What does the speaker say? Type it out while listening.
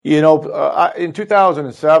In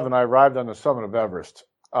 2007, I arrived on the summit of Everest.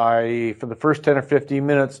 For the first 10 or 15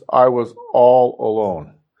 minutes, I was all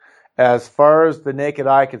alone. As far as the naked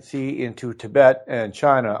eye could see into Tibet and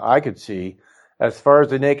China, I could see. As far as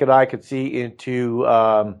the naked eye could see into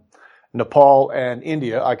Nepal and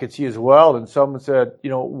India, I could see as well. And someone said,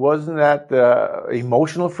 wasn't that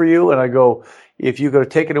emotional for you? And I go, if you could have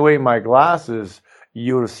taken away my glasses,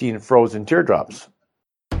 you would have seen frozen teardrops.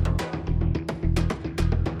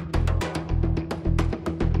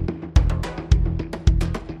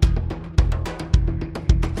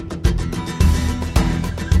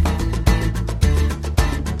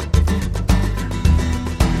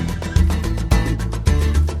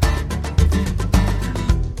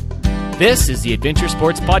 This is the Adventure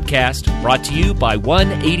Sports Podcast, brought to you by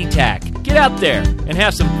 180 TAC. Get out there and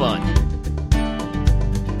have some fun.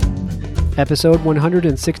 Episode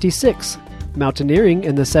 166, Mountaineering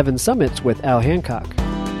in the Seven Summits with Al Hancock.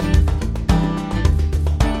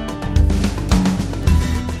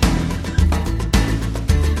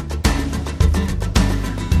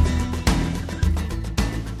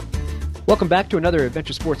 Welcome back to another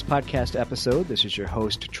Adventure Sports Podcast episode. This is your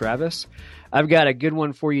host, Travis. I've got a good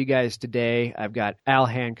one for you guys today. I've got Al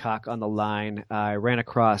Hancock on the line. I ran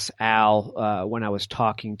across Al when I was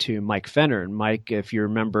talking to Mike Fenner. And Mike, if you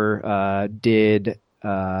remember, he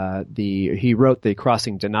wrote the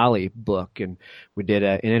Crossing Denali book, and we did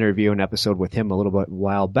an interview, an episode with him a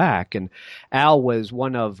while back. And Al was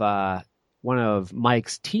one of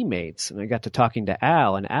Mike's teammates, and I got to talking to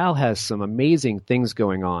Al, and Al has some amazing things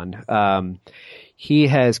going on. He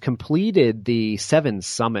has completed the Seven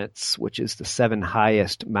Summits, which is the seven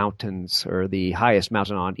highest mountains, or the highest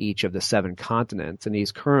mountain on each of the seven continents, and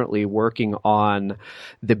he's currently working on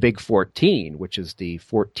the Big 14, which is the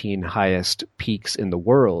 14 highest peaks in the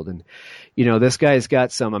world. And this guy's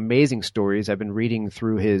got some amazing stories. I've been reading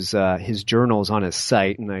through his journals on his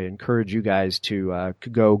site, and I encourage you guys to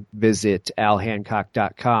go visit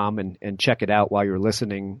alhancock.com and check it out while you're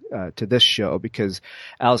listening to this show, because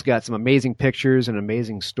Al's got some amazing pictures and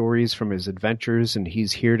amazing stories from his adventures, and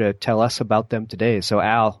he's here to tell us about them today. So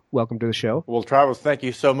Al, welcome to the show. Well, Travis, thank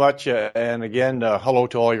you so much. And again, hello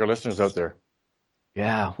to all your listeners out there.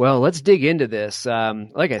 Yeah, well, let's dig into this.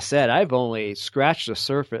 Like I said, I've only scratched the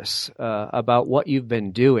surface about what you've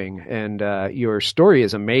been doing, and your story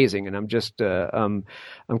is amazing. And I'm just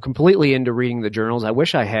I'm completely into reading the journals. I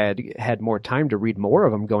wish I had more time to read more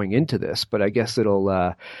of them going into this, but I guess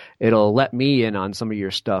it'll let me in on some of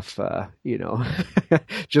your stuff,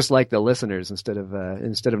 just like the listeners, instead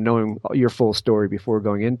of knowing your full story before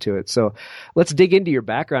going into it. So let's dig into your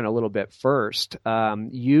background a little bit first.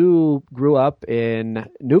 You grew up in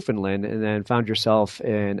Newfoundland and then found yourself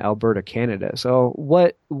in Alberta, Canada. So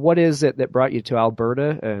what is it that brought you to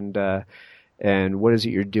Alberta, and what is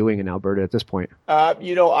it you're doing in Alberta at this point?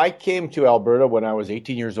 I came to Alberta when I was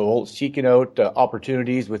 18 years old, seeking out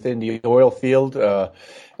opportunities within the oil field.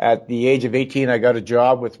 At the age of 18, I got a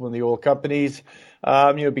job with one of the oil companies.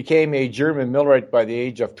 Became a German millwright by the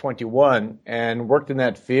age of 21 and worked in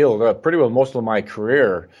that field pretty well most of my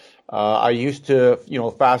career. I used to,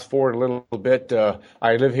 fast forward a little bit.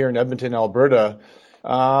 I live here in Edmonton, Alberta.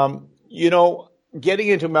 Getting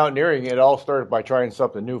into mountaineering, it all started by trying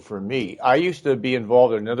something new for me. I used to be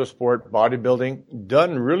involved in another sport, bodybuilding,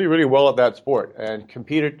 done really, really well at that sport, and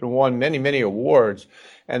competed and won many, many awards.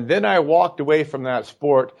 And then I walked away from that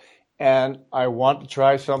sport, and I wanted to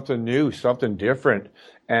try something new, something different.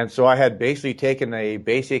 And so I had basically taken a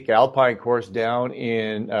basic alpine course down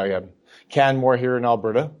in Canmore here in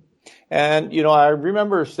Alberta. And, I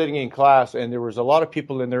remember sitting in class, and there was a lot of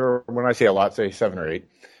people in there. When I say a lot, say 7 or 8.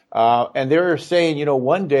 And they were saying,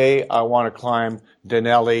 one day I want to climb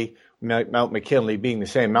Denali, Mount McKinley, being the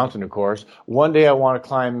same mountain, of course. One day I want to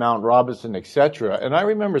climb Mount Robinson, etc. And I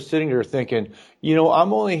remember sitting there thinking,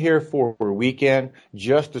 I'm only here for a weekend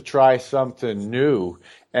just to try something new.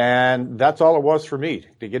 And that's all it was for me,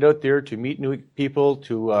 to get out there, to meet new people,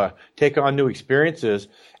 to take on new experiences.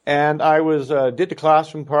 And I did the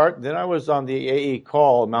classroom part. Then I was on the AA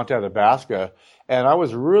call in Mount Athabasca, and I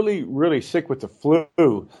was really, really sick with the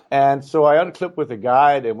flu. And so I unclipped with a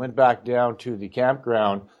guide and went back down to the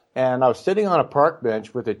campground. And I was sitting on a park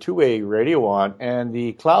bench with a two-way radio on, and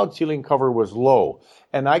the cloud ceiling cover was low.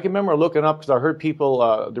 And I can remember looking up because I heard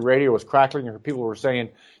people, the radio was crackling, and people were saying,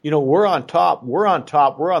 we're on top, we're on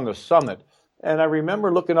the summit. And I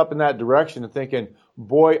remember looking up in that direction and thinking,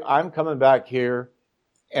 boy, I'm coming back here,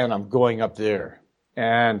 and I'm going up there.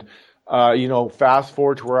 And, fast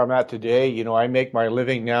forward to where I'm at today, I make my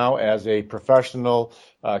living now as a professional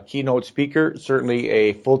keynote speaker, certainly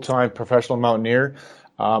a full-time professional mountaineer.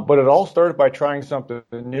 But it all started by trying something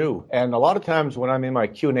new. And a lot of times when I'm in my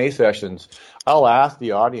Q&A sessions, I'll ask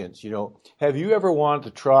the audience, have you ever wanted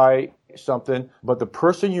to try something, but the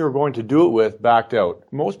person you were going to do it with backed out?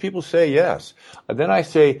 Most people say yes. And then I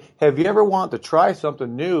say, have you ever wanted to try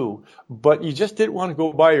something new, but you just didn't want to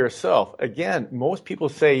go by yourself? Again, most people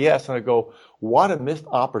say yes. And I go, what a missed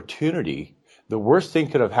opportunity. The worst thing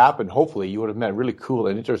could have happened. Hopefully, you would have met really cool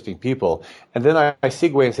and interesting people. And then I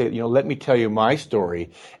segue and say, let me tell you my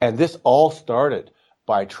story. And this all started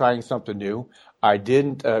by trying something new. I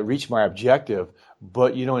didn't reach my objective.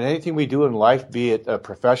 But, in anything we do in life, be it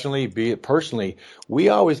professionally, be it personally, we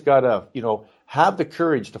always got to, have the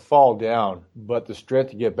courage to fall down, but the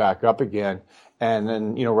strength to get back up again. And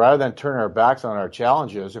then, rather than turn our backs on our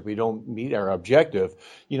challenges if we don't meet our objective,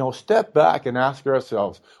 step back and ask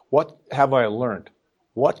ourselves, what have I learned?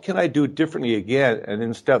 What can I do differently again? And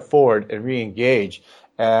then step forward and re-engage.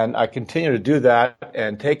 And I continue to do that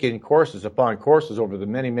and take in courses upon courses over the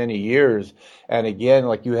many, many years. And again,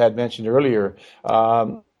 like you had mentioned earlier,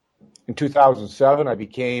 in 2007,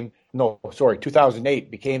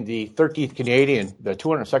 2008 became the 13th Canadian, the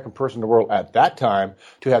 202nd person in the world at that time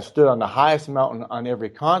to have stood on the highest mountain on every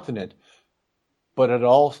continent. But it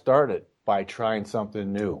all started by trying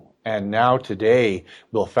something new. And now today,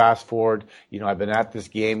 we'll fast forward, I've been at this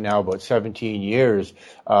game now about 17 years,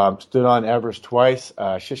 stood on Everest twice,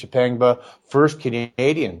 Shishapangma, first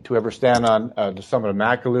Canadian to ever stand on the summit of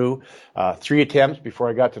Makalu, 3 attempts before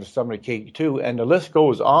I got to the summit of K2, and the list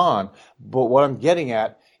goes on. But what I'm getting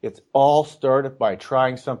at, it's all started by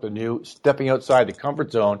trying something new, stepping outside the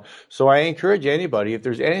comfort zone. So I encourage anybody, if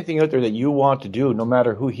there's anything out there that you want to do, no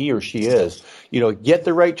matter who he or she is, get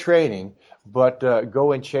the right training, but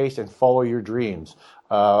go and chase and follow your dreams.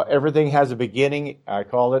 Everything has a beginning, I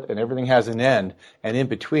call it, and everything has an end. And in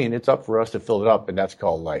between, it's up for us to fill it up, and that's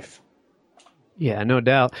called life. Yeah, no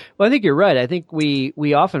doubt. Well, I think you're right. I think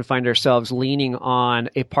we often find ourselves leaning on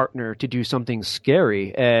a partner to do something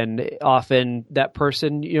scary, and often that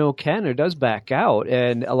person, can or does back out.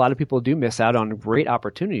 And a lot of people do miss out on great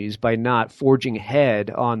opportunities by not forging ahead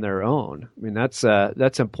on their own. I mean,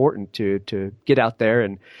 that's important to get out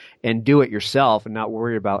there and do it yourself and not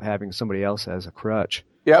worry about having somebody else as a crutch.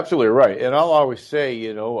 Yeah, absolutely right. And I'll always say,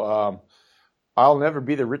 I'll never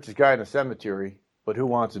be the richest guy in the cemetery, but who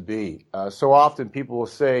wants to be? So often people will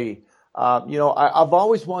say, I've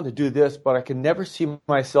always wanted to do this, but I can never see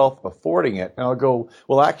myself affording it. And I'll go,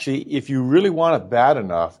 well, actually, if you really want it bad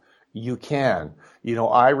enough, you can.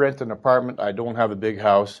 I rent an apartment. I don't have a big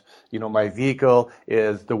house. My vehicle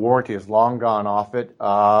the warranty is long gone off it.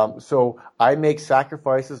 So I make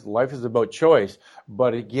sacrifices. Life is about choice.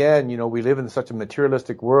 But again, we live in such a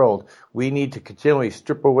materialistic world. We need to continually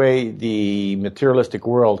strip away the materialistic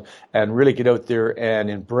world and really get out there and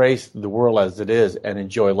embrace the world as it is and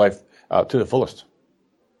enjoy life to the fullest.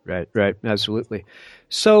 Right. Absolutely.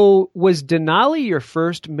 So was Denali your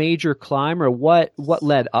first major climb, or what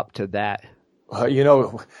led up to that?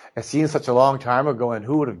 It seems such a long time ago, and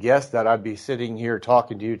who would have guessed that I'd be sitting here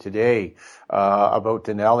talking to you today about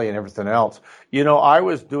Denali and everything else. I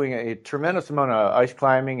was doing a tremendous amount of ice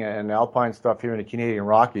climbing and alpine stuff here in the Canadian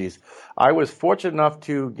Rockies. I was fortunate enough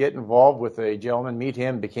to get involved with a gentleman, meet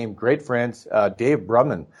him, became great friends, Dave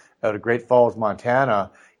Brumman out of Great Falls,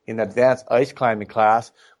 Montana, in advanced ice climbing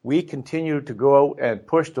class. We continued to go out and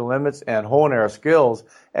push the limits and hone our skills.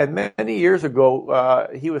 And many years ago,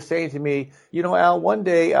 he was saying to me, Al, one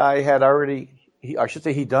day I had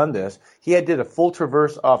he'd done this. He had did a full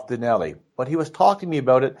traverse off Denali, but he was talking to me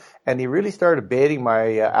about it, and he really started baiting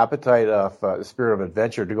my appetite of the spirit of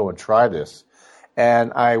adventure to go and try this.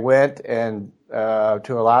 And I went to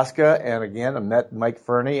Alaska, and again, I met Mike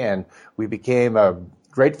Fernie, and we became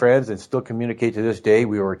great friends and still communicate to this day.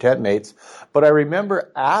 We were tent mates. But I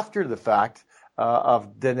remember after the fact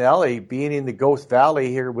of Denali being in the Ghost Valley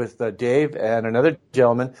here with Dave and another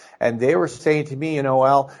gentleman, and they were saying to me,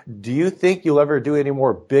 Al, do you think you'll ever do any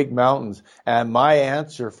more big mountains? And my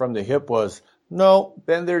answer from the hip was, no,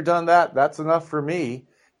 been there, done that. That's enough for me.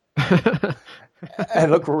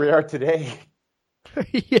 And look where we are today.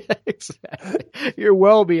 Yeah, exactly. You're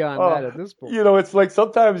well beyond that at this point. It's like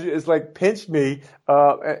sometimes it's like pinch me.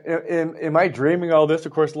 Am I dreaming all this?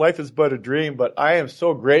 Of course, life is but a dream, but I am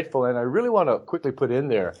so grateful, and I really want to quickly put in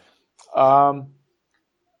there. I've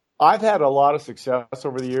had a lot of success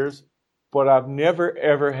over the years, but I've never,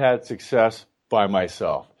 ever had success by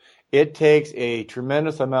myself. It takes a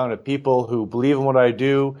tremendous amount of people who believe in what I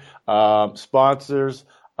do, sponsors,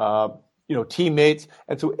 teammates.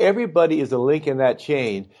 And so everybody is a link in that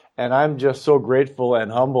chain. And I'm just so grateful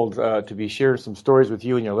and humbled to be sharing some stories with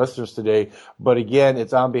you and your listeners today. But again,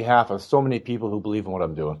 it's on behalf of so many people who believe in what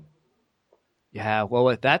I'm doing. Yeah, well,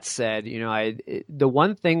 with that said, the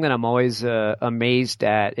one thing that I'm always amazed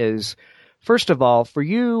at is, first of all, for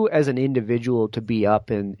you as an individual to be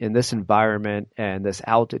up in this environment and this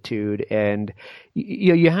altitude, and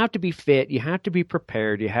you have to be fit, you have to be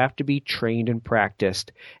prepared, you have to be trained and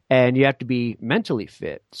practiced, and you have to be mentally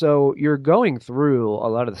fit. So you're going through a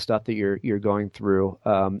lot of the stuff that you're going through,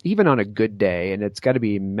 even on a good day, and it's got to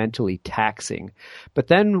be mentally taxing. But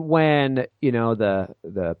then when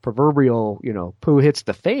the proverbial poo hits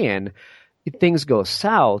the fan, things go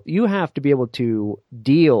south. You have to be able to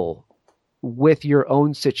deal with your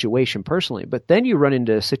own situation personally, but then you run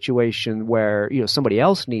into a situation where somebody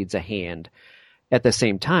else needs a hand at the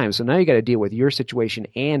same time. So now you got to deal with your situation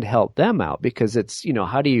and help them out, because it's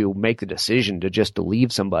how do you make the decision to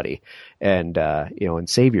leave somebody and and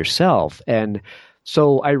save yourself? And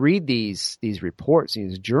so I read these reports,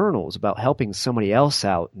 these journals about helping somebody else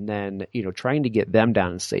out, and then trying to get them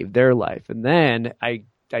down and save their life, and then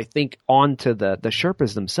I think onto the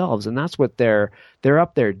Sherpas themselves, and that's what they're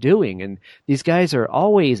up there doing. And these guys are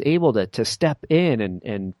always able to step in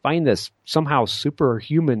and find this somehow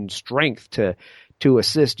superhuman strength to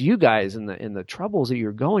assist you guys in the troubles that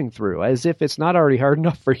you're going through, as if it's not already hard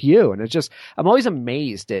enough for you. And it's just, I'm always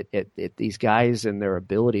amazed at these guys and their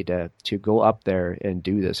ability to go up there and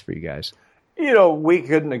do this for you guys. We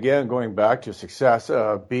couldn't, again, going back to success,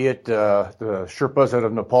 be it the Sherpas out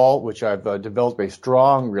of Nepal, which I've developed a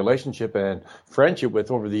strong relationship and friendship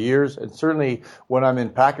with over the years, and certainly when I'm in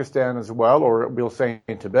Pakistan as well, or we'll say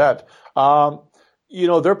in Tibet,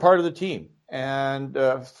 they're part of the team. And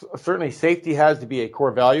certainly safety has to be a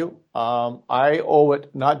core value. I owe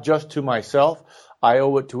it not just to myself. I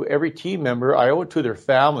owe it to every team member. I owe it to their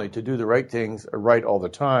family to do the right things right all the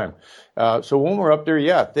time. So when we're up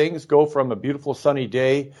there, things go from a beautiful sunny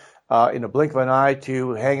day in a blink of an eye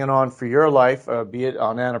to hanging on for your life, be it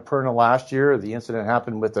on Annapurna last year. The incident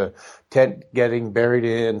happened with the tent getting buried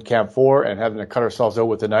in Camp 4 and having to cut ourselves out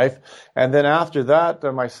with a knife. And then after that,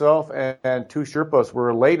 myself and two Sherpas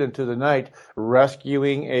were late into the night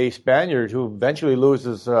rescuing a Spaniard who eventually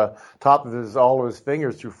loses top of all of his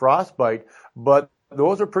fingers through frostbite. But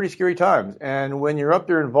those are pretty scary times. And when you're up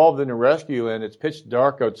there involved in a rescue and it's pitch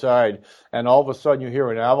dark outside and all of a sudden you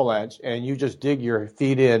hear an avalanche and you just dig your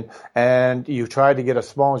feet in and you try to get as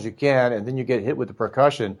small as you can and then you get hit with the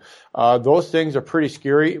percussion, those things are pretty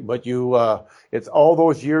scary, but it's all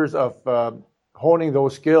those years of honing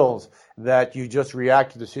those skills that you just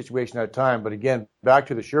react to the situation at a time. But again, back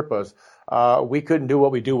to the Sherpas, we couldn't do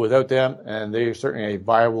what we do without them, and they are certainly a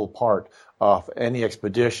viable part of any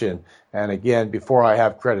expedition. And again, before I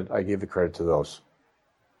have credit, I give the credit to those.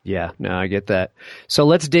 Yeah, no, I get that. So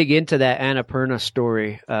let's dig into that Annapurna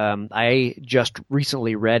story. I just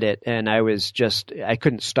recently read it, and I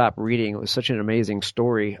couldn't stop reading. It was such an amazing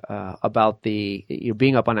story about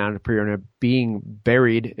being up on Annapurna, being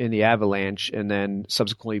buried in the avalanche, and then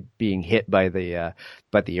subsequently being hit by the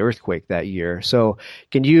earthquake that year. So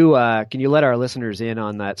can you let our listeners in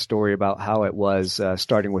on that story about how it was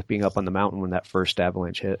starting with being up on the mountain when that first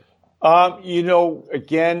avalanche hit?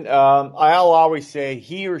 Again, I'll always say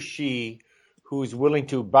he or she who's willing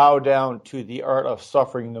to bow down to the art of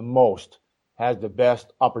suffering the most has the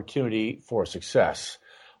best opportunity for success.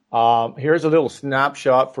 Here's a little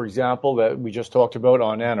snapshot, for example, that we just talked about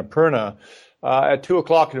on Annapurna. At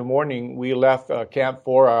 2:00 in the morning, we left Camp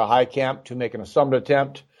 4, our high camp, to make an summit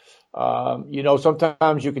attempt.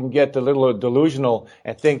 Sometimes you can get a little delusional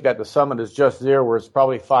and think that the summit is just there where it's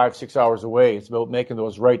probably 5-6 hours away. It's about making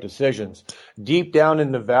those right decisions. Deep down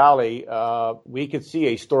in the valley, we could see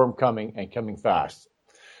a storm coming and coming fast.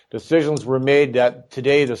 Decisions were made that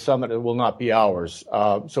today the summit will not be ours.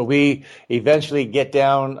 So we eventually get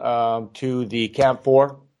down to the Camp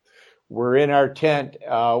 4. We're in our tent.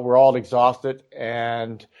 We're all exhausted,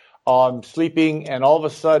 and I'm sleeping, and all of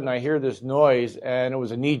a sudden I hear this noise, and it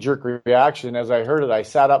was a knee-jerk reaction. As I heard it, I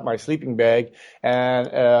sat up my sleeping bag, and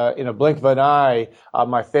in a blink of an eye,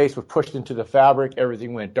 my face was pushed into the fabric.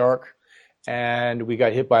 Everything went dark, and we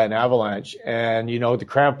got hit by an avalanche. And, the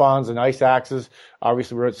crampons and ice axes,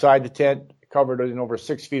 obviously we're outside the tent, covered in over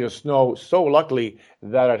 6 feet of snow. So luckily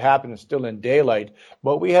that it happened still in daylight.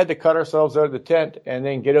 But we had to cut ourselves out of the tent and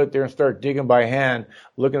then get out there and start digging by hand,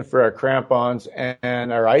 looking for our crampons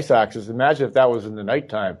and our ice axes. Imagine if that was in the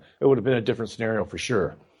nighttime. It would have been a different scenario for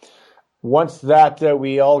sure. Once that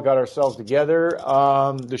we all got ourselves together,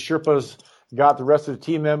 the Sherpas got the rest of the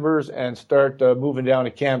team members and start moving down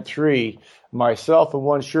to Camp 3. Myself and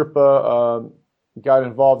one Sherpa got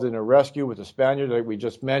involved in a rescue with a Spaniard that we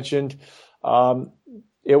just mentioned.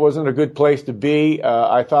 It wasn't a good place to be.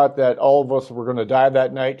 I thought that all of us were going to die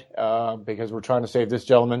that night because we're trying to save this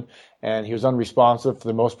gentleman, and he was unresponsive for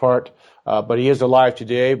the most part. But he is alive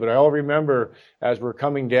today. But I'll remember as we're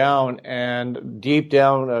coming down, and deep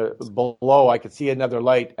down below, I could see another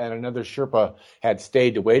light, and another Sherpa had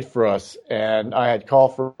stayed to wait for us. And I had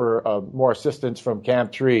called for more assistance from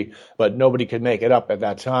Camp 3, but nobody could make it up at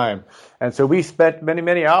that time. And so we spent many,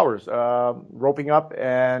 many hours roping up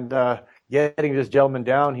and getting this gentleman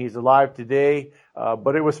down. He's alive today,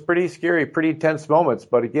 but it was pretty scary, pretty intense moments.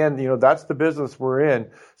 But again, that's the business we're in.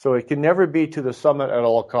 So it can never be to the summit at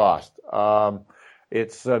all cost.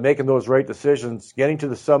 It's making those right decisions. Getting to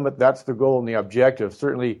the summit, that's the goal and the objective.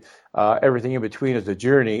 Certainly, everything in between is a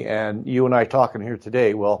journey. And you and I talking here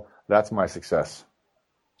today, well, that's my success.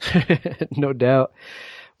 No doubt.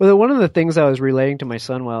 Well, one of the things I was relating to my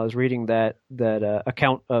son while I was reading that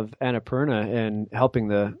account of Annapurna and helping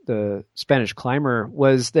the Spanish climber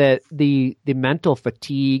was that the mental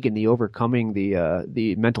fatigue and the overcoming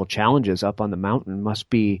the mental challenges up on the mountain must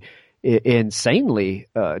be insanely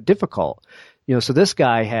difficult. So this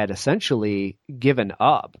guy had essentially given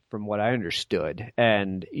up, from what I understood,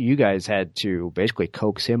 and you guys had to basically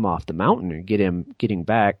coax him off the mountain and getting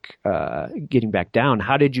back down.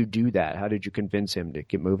 How did you do that? How did you convince him to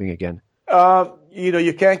get moving again?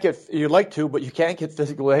 You can't you'd like to, but you can't get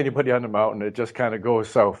physical with anybody on the mountain. It just kind of goes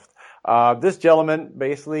south. This gentleman,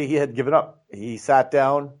 basically, he had given up. He sat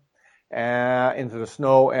down into the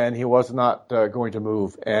snow, and he was not going to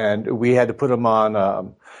move. And we had to put him on,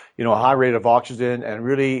 a high rate of oxygen and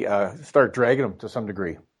really start dragging him to some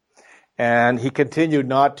degree. And he continued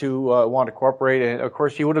not to want to cooperate. And, of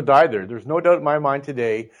course, he would have died there. There's no doubt in my mind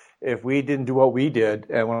today, if we didn't do what we did,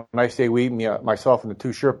 and when I say we, myself and the two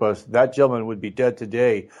Sherpas, that gentleman would be dead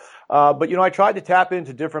today. But I tried to tap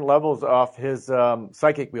into different levels of his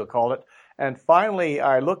psychic, we'll call it. And finally,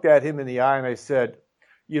 I looked at him in the eye and I said,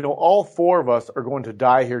 all four of us are going to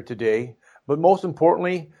die here today, but most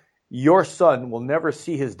importantly, your son will never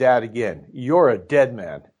see his dad again. You're a dead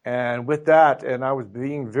man. And with that, and I was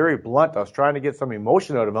being very blunt, I was trying to get some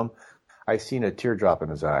emotion out of him, I seen a teardrop in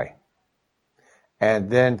his eye. And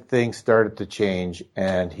then things started to change,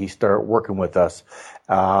 and he started working with us.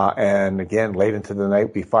 And again, late into the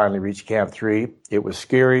night, we finally reached Camp 3. It was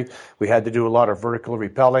scary. We had to do a lot of vertical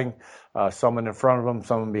rappelling, someone in front of him,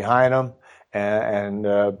 someone behind him.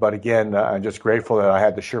 But again, I'm just grateful that I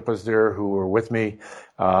had the Sherpas there who were with me.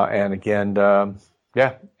 And again,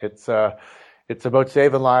 it's about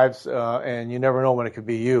saving lives, and you never know when it could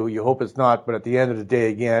be you. You hope it's not, but at the end of the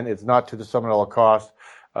day, again, it's not to the summit at all costs.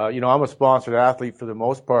 I'm a sponsored athlete for the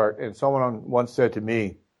most part, and someone once said to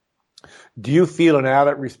me, do you feel an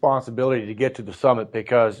added responsibility to get to the summit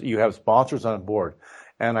because you have sponsors on board?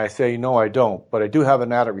 And I say, no, I don't, but I do have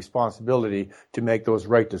an added responsibility to make those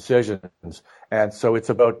right decisions. And so it's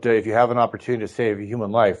about if you have an opportunity to save a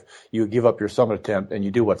human life, you give up your summit attempt and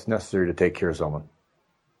you do what's necessary to take care of someone.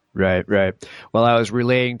 Right. Well, I was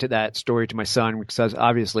relaying to that story to my son because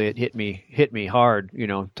obviously it hit me hard,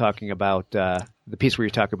 talking about the piece where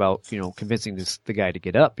you talk about, convincing the guy to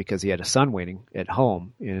get up because he had a son waiting at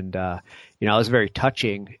home. And, it was very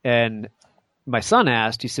touching. And my son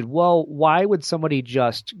asked, he said, well, why would somebody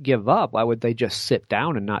just give up? Why would they just sit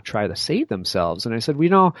down and not try to save themselves? And I said,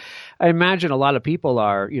 I imagine a lot of people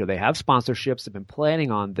are, they have sponsorships, they've been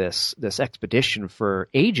planning on this expedition for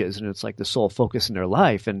ages, and it's like the sole focus in their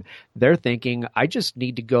life. And they're thinking, I just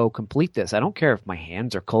need to go complete this. I don't care if my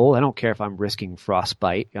hands are cold. I don't care if I'm risking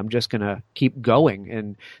frostbite. I'm just going to keep going.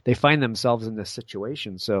 And they find themselves in this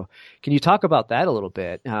situation. So can you talk about that a little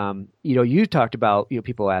bit? You talked about,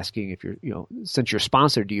 people asking if you're, since you're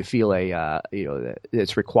sponsored, do you feel that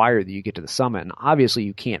it's required that you get to the summit? And obviously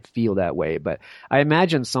you can't feel that way, but I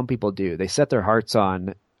imagine some people do. They set their hearts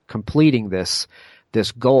on completing this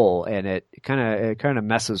goal, and it kind of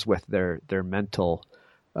messes with their mental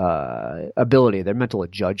ability, their mental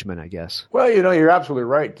judgment, I guess. Well, you're absolutely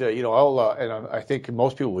right. And I think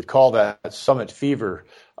most people would call that summit fever.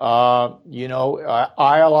 I'll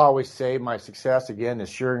always say my success, again, is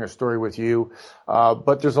sharing a story with you.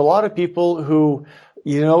 But there's a lot of people who,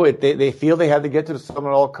 they feel they have to get to the summit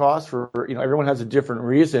at all costs for, everyone has a different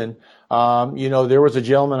reason. There was a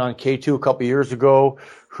gentleman on K2 a couple of years ago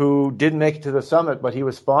who didn't make it to the summit, but he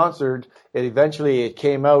was sponsored. And eventually it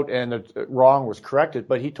came out and the wrong was corrected,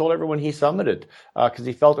 but he told everyone he summited, because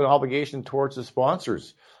he felt an obligation towards the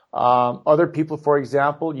sponsors. Other people, for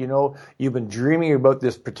example, you've been dreaming about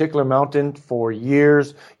this particular mountain for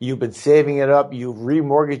years. You've been saving it up. You've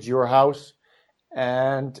remortgaged your house.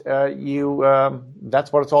 and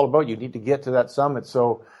that's what it's all about. You need to get to that summit.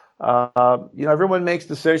 So, everyone makes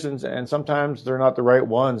decisions, and sometimes they're not the right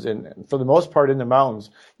ones. And for the most part in the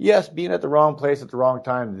mountains, yes, being at the wrong place at the wrong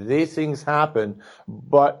time, these things happen.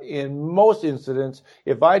 But in most incidents,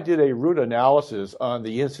 if I did a root analysis on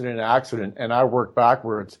the incident accident and I work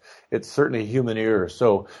backwards, it's certainly human error.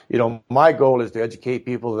 So, my goal is to educate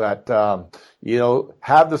people that,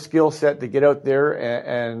 have the skill set to get out there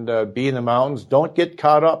and be in the mountains. Don't get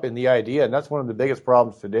caught up in the idea. And that's one of the biggest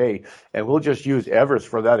problems today. And we'll just use Everest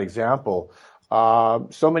for that example.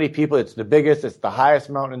 So many people, it's the biggest, it's the highest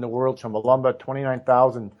mountain in the world, Chomolungma,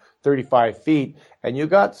 29,035 feet. And you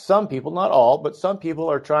got some people, not all, but some people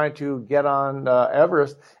are trying to get on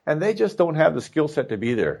Everest, and they just don't have the skill set to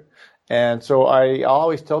be there. And so I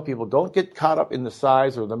always tell people, don't get caught up in the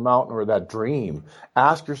size or the mountain or that dream.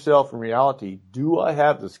 Ask yourself in reality, do I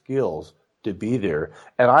have the skills to be there?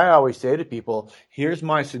 And I always say to people, here's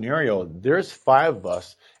my scenario. There's 5 of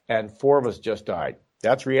us and 4 of us just died.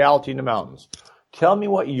 That's reality in the mountains. Tell me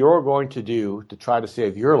what you're going to do to try to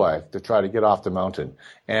save your life, to try to get off the mountain.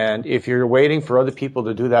 And if you're waiting for other people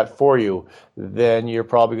to do that for you, then you're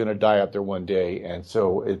probably going to die out there one day. And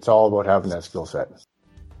so it's all about having that skill set.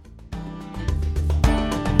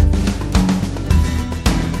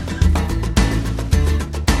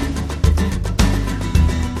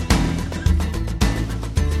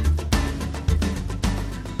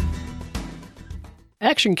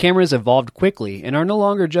 Action cameras evolved quickly and are no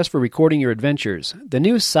longer just for recording your adventures. The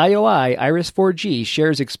new SiOi Iris 4G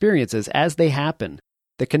shares experiences as they happen.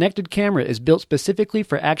 The connected camera is built specifically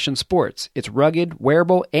for action sports. It's rugged,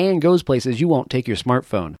 wearable, and goes places you won't take your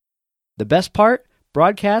smartphone. The best part?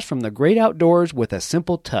 Broadcast from the great outdoors with a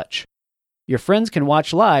simple touch. Your friends can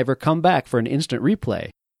watch live or come back for an instant replay.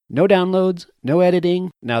 No downloads, no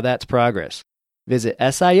editing. Now that's progress. Visit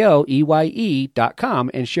SIOEYE.com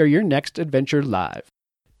and share your next adventure live.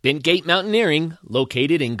 Bentgate Mountaineering,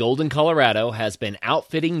 located in Golden, Colorado, has been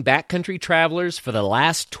outfitting backcountry travelers for the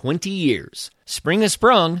last 20 years. Spring has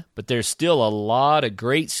sprung, but there's still a lot of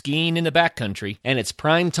great skiing in the backcountry, and it's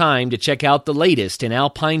prime time to check out the latest in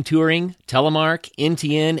alpine touring, telemark,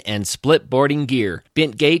 NTN, and split boarding gear.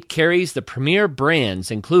 Bentgate carries the premier brands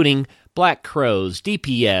including Black Crows,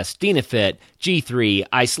 DPS, Dynafit, G3,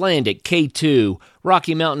 Icelandic, K2,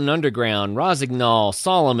 Rocky Mountain Underground, Rosignol,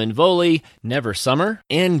 Solomon, Volley, Never Summer,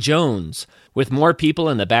 and Jones. With more people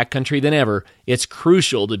in the backcountry than ever, it's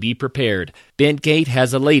crucial to be prepared. Bentgate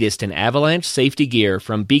has the latest in avalanche safety gear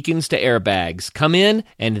from beacons to airbags. Come in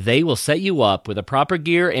and they will set you up with the proper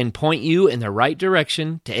gear and point you in the right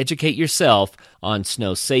direction to educate yourself on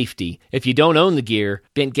snow safety. If you don't own the gear,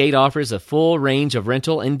 Bentgate offers a full range of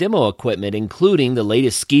rental and demo equipment, including the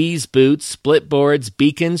latest skis, boots, split boards,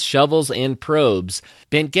 beacons, shovels, and probes.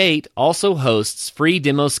 Bentgate also hosts free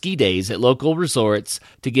demo ski days at local resorts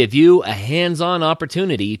to give you a hands-on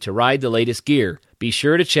opportunity to ride the latest gear. Be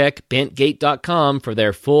sure to check bentgate.com for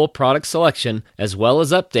their full product selection as well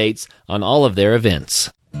as updates on all of their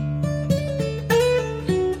events.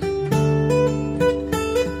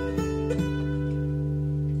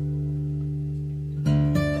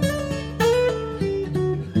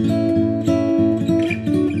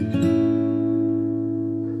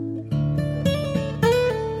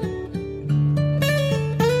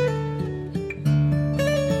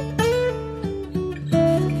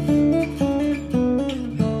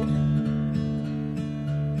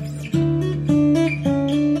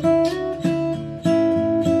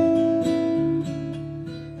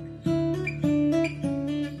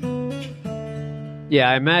 Yeah,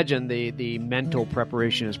 I imagine the mental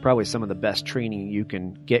preparation is probably some of the best training you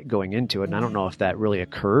can get going into it. And I don't know if that really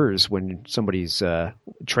occurs when somebody's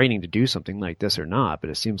training to do something like this or not, but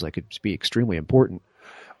it seems like it'd be extremely important.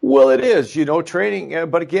 Well, it is, training.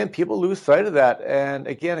 But again, people lose sight of that. And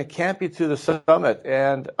again, it can't be to the summit.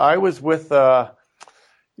 And I was with, on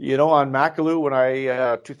Makalu when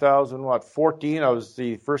 2014, I was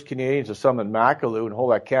the first Canadian to summit Makalu and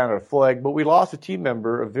hold that Canada flag. But we lost a team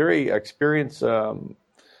member, a very experienced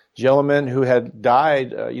gentleman who had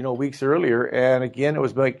died, weeks earlier. And again, it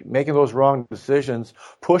was making those wrong decisions,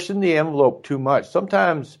 pushing the envelope too much.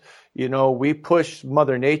 Sometimes, we push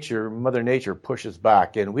Mother Nature pushes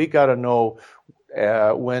back, and we got to know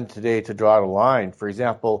when today to draw the line. For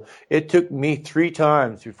example, it took me 3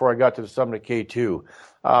 times before I got to the summit of K2.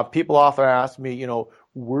 People often ask me,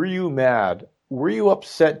 were you mad? Were you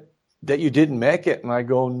upset that you didn't make it? And I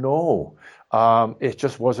go, no, it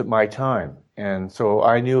just wasn't my time. And so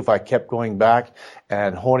I knew if I kept going back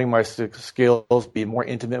and honing my skills, being more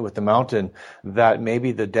intimate with the mountain, that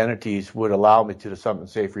maybe the identities would allow me to the summit and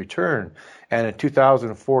safe return. And in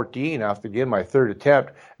 2014, after again my third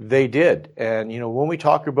attempt, they did. And when we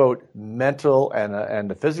talk about mental and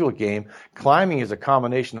the physical game, climbing is a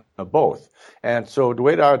combination of both. And so the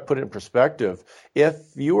way that I would put it in perspective, if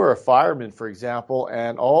you were a fireman, for example,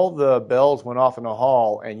 and all the bells went off in the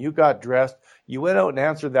hall and you got dressed, you went out and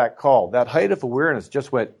answered that call. That height of awareness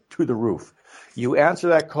just went to the roof. You answer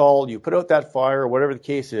that call, you put out that fire, whatever the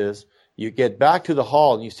case is, you get back to the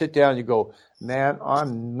hall and you sit down and you go, man,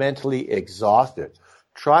 I'm mentally exhausted.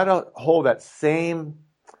 Try to hold that same,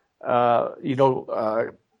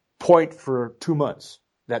 point for 2 months.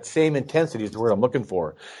 That same intensity is the word I'm looking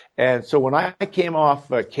for. And so when I came off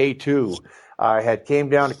K2, I had came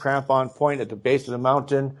down to Crampon Point at the base of the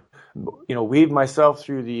mountain, weaved myself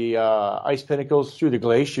through the ice pinnacles, through the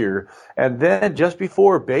glacier. And then just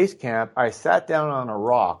before base camp, I sat down on a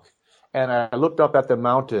rock and I looked up at the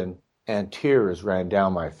mountain and tears ran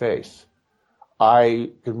down my face.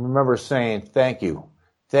 I can remember saying, thank you.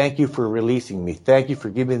 Thank you for releasing me. Thank you for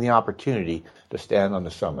giving me the opportunity to stand on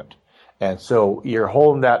the summit. And so you're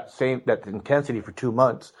holding that intensity for 2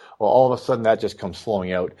 months. Well, all of a sudden that just comes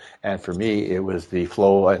flowing out. And for me, it was the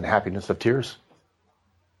flow and happiness of tears.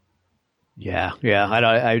 Yeah.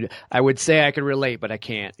 I would say I can relate, but I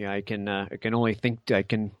can't. I can only think. I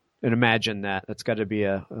can imagine that. That's got to be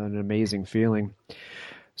an amazing feeling.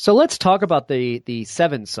 So let's talk about the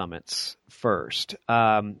 7 summits first.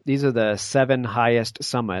 These are the 7 highest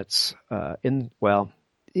summits in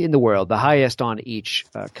the world. The highest on each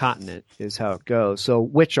continent is how it goes. So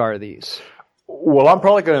which are these? Well, I'm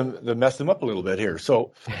probably going to mess them up a little bit here.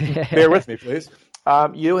 So bear with me, please.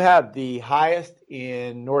 You have the highest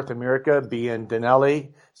in North America being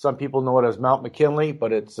Denali. Some people know it as Mount McKinley,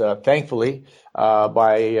 but it's thankfully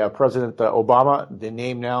by President Obama, the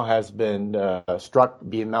name now has been struck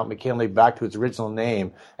being Mount McKinley back to its original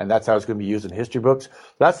name, and that's how it's going to be used in history books.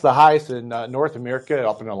 That's the highest in North America,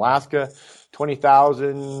 up in Alaska,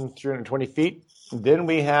 20,320 feet. Then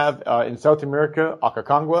we have in South America,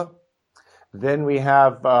 Aconcagua. Then we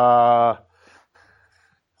have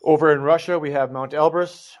over in Russia, we have Mount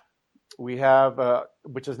Elbrus. We have,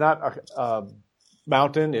 which is not a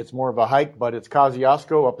mountain, it's more of a hike, but it's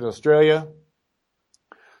Kosciuszko up in Australia.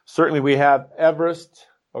 Certainly we have Everest.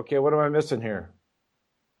 Okay, what am I missing here?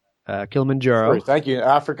 Kilimanjaro. Sorry, thank you. In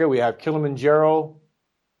Africa, we have Kilimanjaro.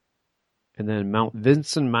 And then Mount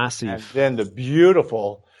Vinson Massif. And then the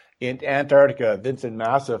beautiful in Antarctica, Vinson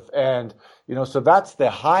Massif. And, so that's the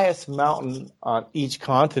highest mountain on each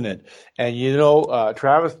continent. And,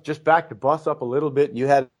 Travis, just back to bust up a little bit, you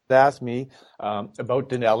had asked me about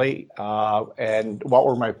Denali and what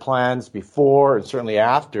were my plans before and certainly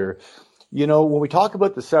after. When we talk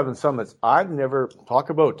about the 7 summits, I've never talked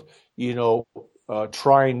about,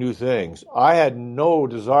 trying new things. I had no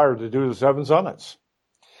desire to do the 7 summits.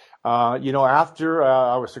 After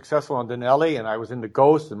I was successful on Denali and I was in the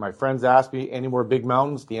Ghost and my friends asked me any more big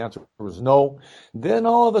mountains, the answer was no. Then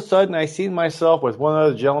all of a sudden I seen myself with one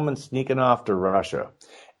other gentleman sneaking off to Russia.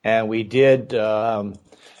 And we did Elbrus,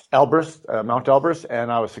 Mount Elbrus,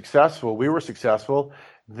 and I was successful. We were successful.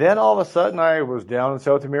 Then all of a sudden I was down in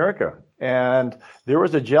South America. And there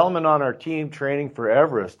was a gentleman on our team training for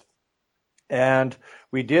Everest. And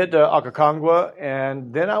we did Aconcagua,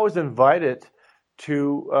 and then I was invited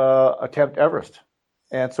to attempt Everest.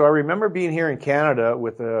 And so I remember being here in Canada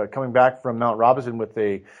with coming back from Mount Robinson with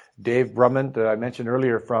a Dave Brummond that I mentioned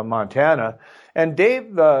earlier from Montana. And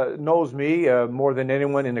Dave knows me more than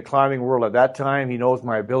anyone in the climbing world at that time. He knows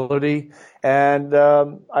my ability, and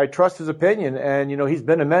I trust his opinion. And, he's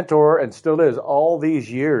been a mentor and still is all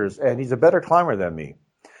these years, and he's a better climber than me.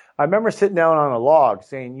 I remember sitting down on a log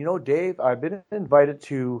saying, Dave, I've been invited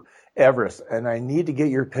to Everest, and I need to get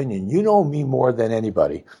your opinion. You know me more than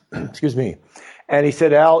anybody. Excuse me. And he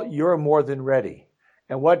said, Al, you're more than ready.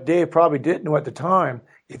 And what Dave probably didn't know at the time,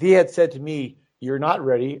 if he had said to me, you're not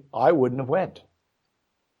ready, I wouldn't have went.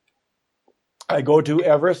 I go to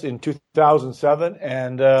Everest in 2007,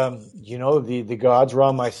 and, the gods were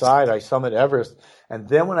on my side. I summit Everest. And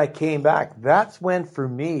then when I came back, that's when, for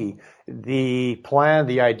me, the plan,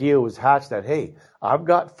 the idea was hatched that, hey, I've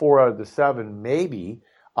got 4 out of the 7, maybe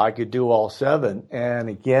I could do all 7. And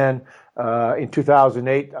again, in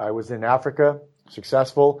 2008, I was in Africa,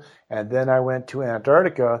 successful. And then I went to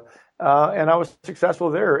Antarctica, and I was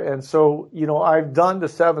successful there. And so, I've done the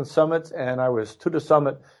 7 summits, and I was to the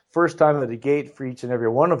summit first time at the gate for each and every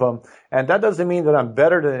one of them. And that doesn't mean that I'm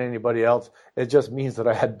better than anybody else. It just means that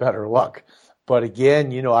I had better luck. But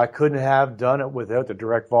again, I couldn't have done it without the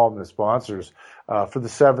direct involvement of sponsors. For the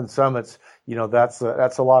 7 summits, that's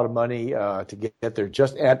a lot of money to get there.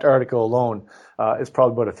 Just Antarctica alone is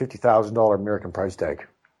probably about a $50,000 American price tag.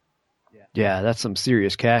 Yeah, that's some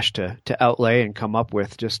serious cash to outlay and come up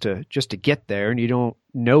with just to get there, and you don't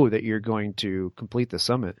know that you're going to complete the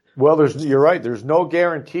summit. Well, you're right. There's no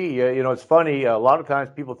guarantee. It's funny. A lot of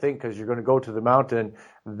times people think because you're going to go to the mountain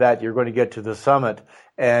that you're going to get to the summit.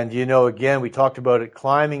 And, again, we talked about it.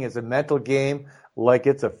 Climbing is a mental game like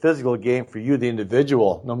it's a physical game for you, the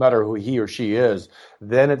individual, no matter who he or she is.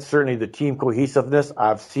 Then it's certainly the team cohesiveness.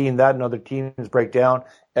 I've seen that in other teams break down.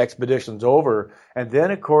 Expedition's over. And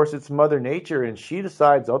then, of course, it's Mother Nature, and she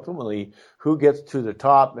decides ultimately who gets to the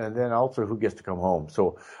top and then also who gets to come home.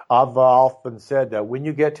 So I've often said that when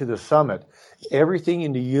you get to the summit, everything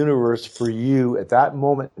in the universe for you at that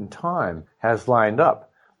moment in time has lined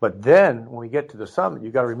up. But then when we get to the summit, you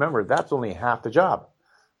got to remember that's only half the job.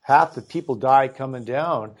 Half the people die coming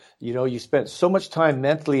down. You spent so much time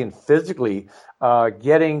mentally and physically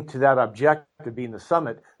getting to that objective being the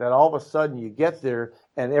summit that all of a sudden you get there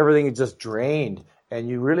and everything is just drained. And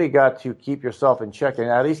you really got to keep yourself in check and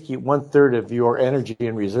at least keep 1/3 of your energy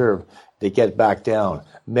in reserve to get back down.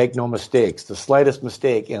 Make no mistakes. The slightest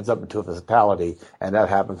mistake ends up into a fatality, and that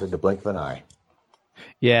happens in the blink of an eye.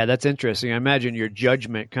 Yeah, that's interesting. I imagine your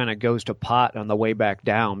judgment kind of goes to pot on the way back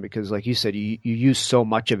down because, like you said, you use so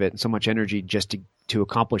much of it and so much energy just to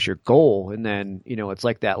accomplish your goal. And then, it's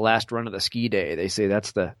like that last run of the ski day. They say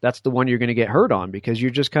that's the one you're going to get hurt on because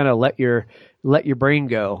you're just kind of let your brain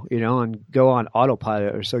go, and go on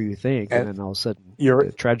autopilot or so you think. And then all of a sudden,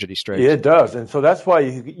 the tragedy strikes. It does. And so that's why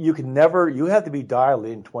you have to be dialed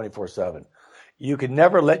in 24/7. You can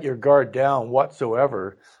never let your guard down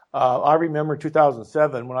whatsoever. I remember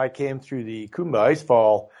 2007 when I came through the Khumbu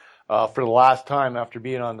Icefall for the last time after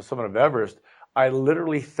being on the summit of Everest. I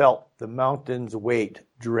literally felt the mountain's weight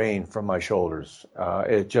drain from my shoulders.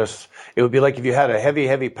 It would be like if you had a heavy,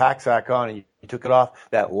 heavy pack sack on and you took it off,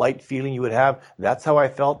 that light feeling you would have. That's how I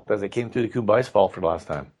felt as I came through the Khumbu Icefall for the last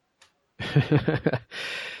time.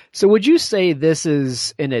 So would you say this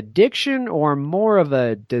is an addiction or more of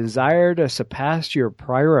a desire to surpass your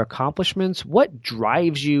prior accomplishments? What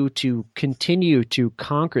drives you to continue to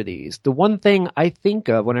conquer these? The one thing I think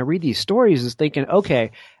of when I read these stories is thinking,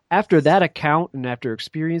 okay, after that account and after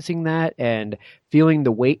experiencing that and feeling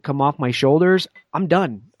the weight come off my shoulders, I'm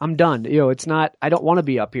done. It's not, I don't want to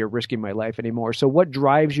be up here risking my life anymore. So what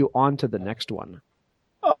drives you on to the next one?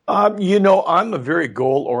 I'm a very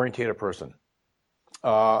goal-oriented person.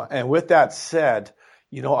 And with that said,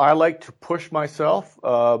 I like to push myself I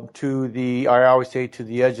always say to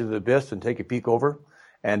the edge of the abyss and take a peek over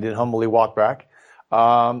and then humbly walk back.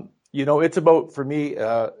 It's about, for me,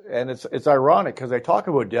 and it's ironic because I talk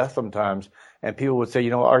about death sometimes and people would say,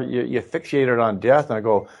 are you fixated on death? And I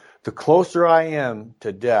go, the closer I am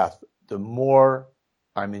to death, the more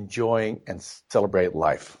I'm enjoying and celebrate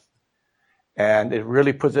life. And it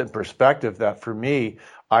really puts it in perspective that for me,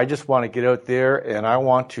 I just want to get out there and I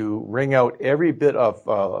want to wring out every bit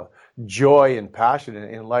of joy and passion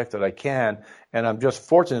in life that I can. And I'm just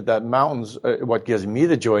fortunate that mountains, what gives me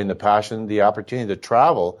the joy and the passion, the opportunity to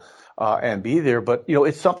travel and be there. But,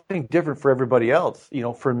 it's something different for everybody else.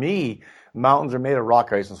 For me, mountains are made of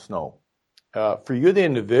rock, ice, and snow. For you, the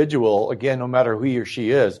individual, again, no matter who he or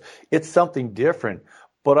she is, it's something different.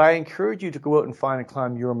 But I encourage you to go out and find and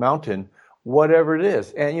climb your mountain, whatever it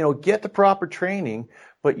is. And, get the proper training.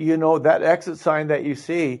 But, that exit sign that you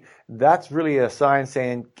see, that's really a sign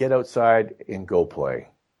saying, get outside and go play.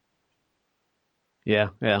 Yeah.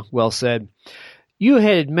 Well said. You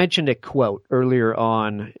had mentioned a quote earlier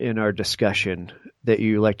on in our discussion that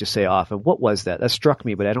you like to say often. What was that? That struck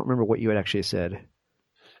me, but I don't remember what you had actually said.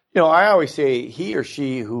 I always say he or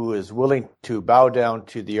she who is willing to bow down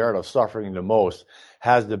to the art of suffering the most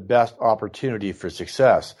has the best opportunity for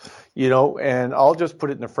success. And I'll just put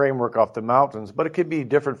it in the framework of the mountains, but it could be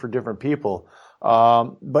different for different people.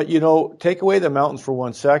 But take away the mountains for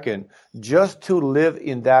 1 second, just to live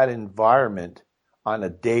in that environment on a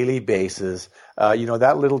daily basis.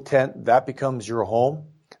 That little tent, that becomes your home.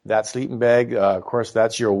 That sleeping bag, of course,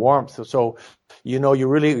 that's your warmth. So, you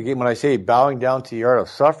really, when I say bowing down to the art of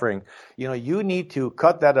suffering, you need to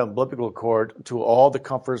cut that umbilical cord to all the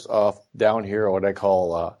comforts of down here, what I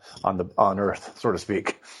call on earth, so to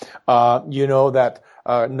speak. That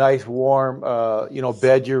nice warm,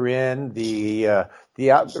 bed you're in, the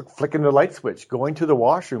flicking the light switch, going to the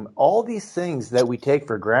washroom, all these things that we take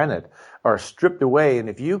for granted are stripped away. And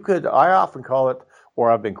if you could, I often call it, or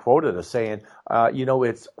I've been quoted as saying,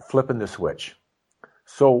 it's flipping the switch.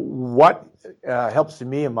 So what helps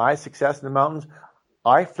me in my success in the mountains?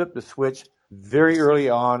 I flip the switch very early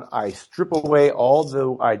on. I strip away all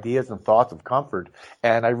the ideas and thoughts of comfort,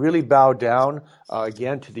 and I really bow down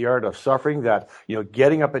again to the art of suffering. That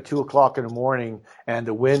getting up at 2:00 in the morning and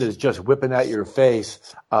the wind is just whipping at your face,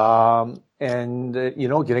 and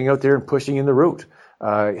getting out there and pushing in the route.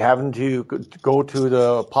 Having to go to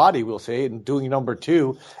the potty, we'll say, and doing number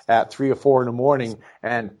 2 at 3 or 4 in the morning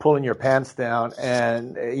and pulling your pants down,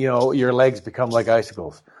 and your legs become like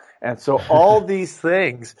icicles. And so all these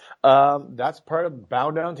things, that's part of bow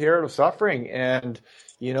down to the art of suffering. And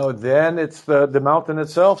then it's the mountain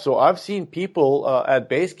itself. So I've seen people at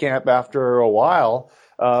base camp after a while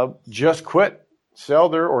just quit, sell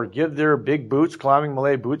their or give their big boots, climbing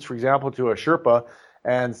Malay boots, for example, to a Sherpa,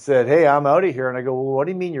 and said, "Hey, I'm out of here." And I go, "Well, what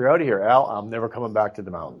do you mean you're out of here?" "Al, I'm never coming back to the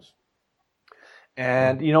mountains."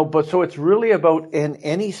 And, but so it's really about in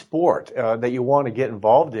any sport that you want to get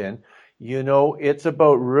involved in, it's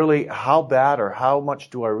about really how bad or how much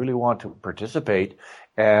do I really want to participate.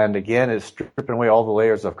 And again, it's stripping away all the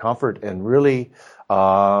layers of comfort and really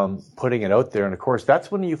putting it out there. And of course,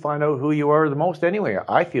 that's when you find out who you are the most anyway.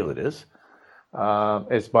 I feel it is.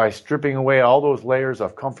 It's by stripping away all those layers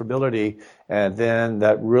of comfortability, and then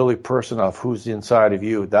that really person of who's inside of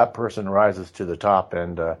you, that person rises to the top,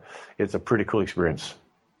 and it's a pretty cool experience.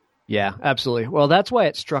 Yeah, absolutely. Well, that's why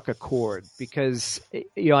it struck a chord, because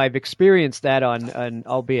I've experienced that on an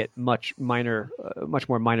albeit much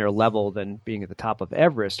more minor level than being at the top of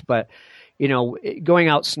Everest, but going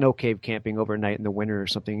out snow cave camping overnight in the winter or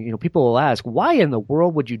something, people will ask, why in the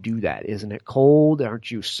world would you do that? Isn't it cold? Aren't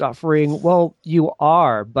you suffering? Well, you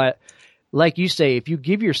are, but like you say, if you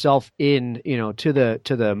give yourself in, to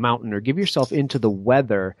the mountain or give yourself into the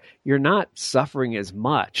weather, you're not suffering as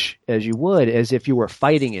much as you would as if you were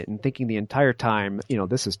fighting it and thinking the entire time,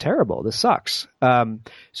 this is terrible, this sucks.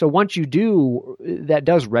 So once you do, that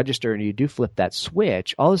does register and you do flip that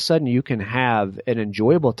switch, all of a sudden you can have an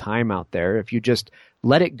enjoyable time out there if you just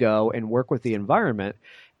let it go and work with the environment.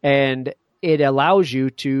 And it allows you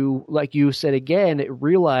to, like you said again,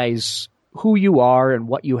 realize who you are and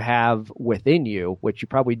what you have within you, which you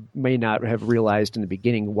probably may not have realized in the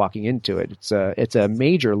beginning walking into it. It's a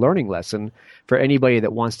major learning lesson for anybody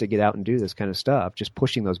that wants to get out and do this kind of stuff, just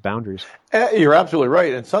pushing those boundaries. You're absolutely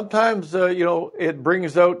right. And sometimes, it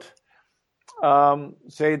brings out,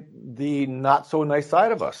 say, the not so nice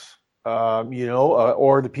side of us,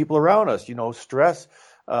 or the people around us. Stress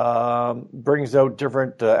brings out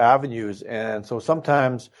different avenues. And so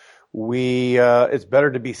sometimes it's better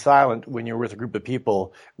to be silent when you're with a group of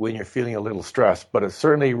people when you're feeling a little stressed, but it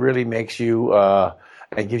certainly really makes you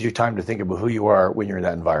and gives you time to think about who you are when you're in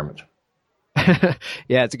that environment.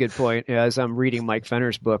 Yeah, it's a good point. As I'm reading Mike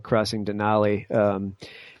Fenner's book, Crossing Denali,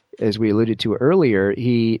 as we alluded to earlier,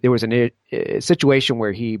 there was a situation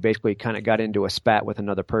where he basically kind of got into a spat with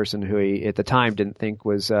another person who he at the time didn't think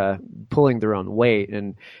was pulling their own weight,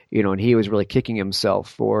 and he was really kicking himself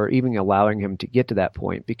for even allowing him to get to that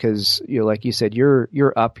point, because like you said,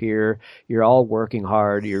 you're up here, you're all working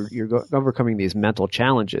hard, you're overcoming these mental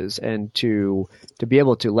challenges, and to be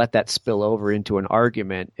able to let that spill over into an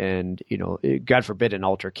argument and God forbid an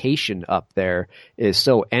altercation up there is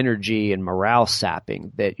so energy and morale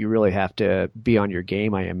sapping that you really have to be on your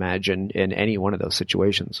game, I imagine, in any one of those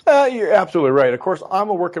situations. You're absolutely right. Of course, I'm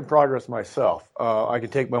a work in progress myself. I can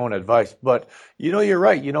take my own advice, but you're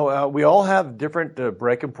right. We all have different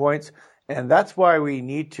breaking points, and that's why we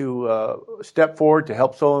need to step forward to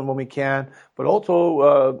help someone when we can, but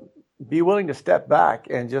also be willing to step back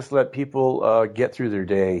and just let people get through their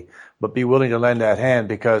day, but be willing to lend that hand,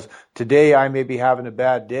 because today I may be having a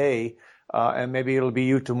bad day, and maybe it'll be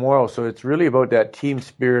you tomorrow. So it's really about that team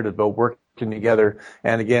spirit, about working together.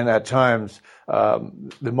 And again, at times,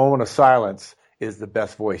 the moment of silence is the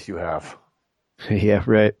best voice you have. Yeah,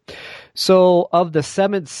 right. So of the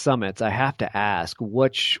 7 summits, I have to ask,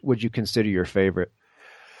 which would you consider your favorite?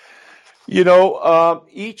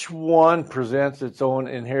 Each one presents its own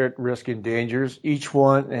inherent risk and dangers. Each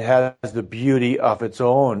one has the beauty of its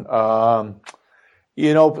own.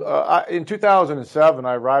 In 2007,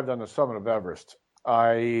 I arrived on the summit of Everest.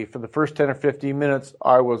 For the first 10 or 15 minutes,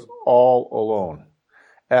 I was all alone.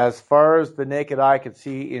 As far as the naked eye could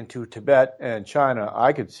see into Tibet and China,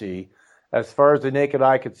 I could see. As far as the naked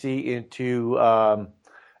eye could see into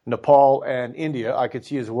Nepal and India, I could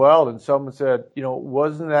see as well. And someone said,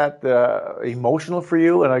 wasn't that emotional for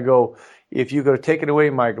you? And I go, if you could have taken away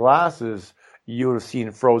my glasses, you would have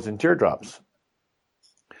seen frozen teardrops.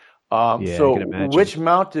 So which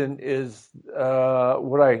mountain is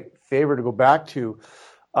what I favor to go back to?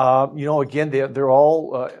 Again, they're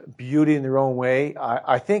all beauty in their own way.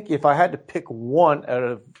 I think if I had to pick one out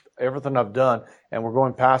of everything I've done, and we're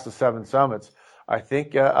going past the 7 summits, I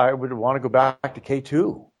think I would want to go back to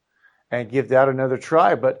K2 and give that another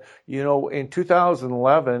try. But, in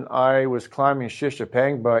 2011, I was climbing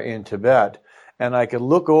Shishapangma in Tibet, and I could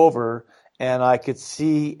look over and I could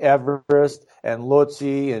see Everest and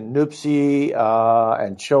Lhotse and Nuptse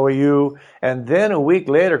and Cho-Oyu. And then a week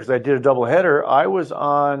later, because I did a double header, I was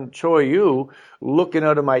on Cho-Oyu looking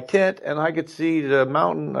out of my tent, and I could see the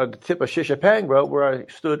mountain at the tip of Shishapangma where I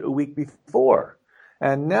stood a week before.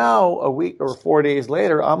 And now, a week or 4 days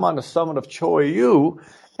later, I'm on the summit of Cho-Oyu,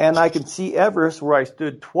 and I can see Everest where I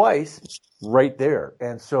stood twice right there.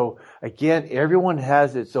 And so, again, everyone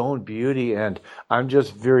has its own beauty, and I'm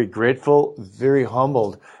just very grateful, very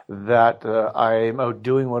humbled that I'm out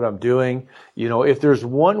doing what I'm doing. If there's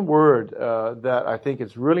one word that I think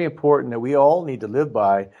is really important that we all need to live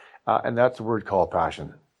by, and that's a word called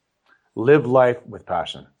passion. Live life with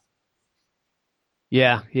passion.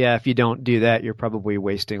 Yeah. If you don't do that, you're probably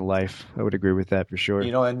wasting life. I would agree with that for sure.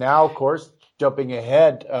 And now, of course, jumping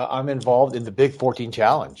ahead, I'm involved in the Big 14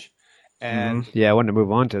 Challenge. And I wanted to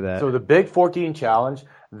move on to that. So the Big 14 Challenge,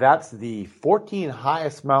 that's the 14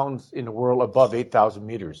 highest mountains in the world above 8,000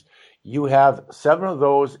 meters. You have 7 of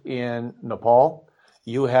those in Nepal.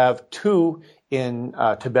 You have 2 in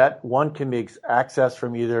Tibet. One can be accessed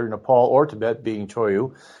from either Nepal or Tibet, being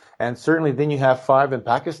Cho-Oyu. And certainly then you have 5 in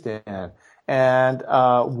Pakistan. And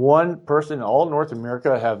one person in all North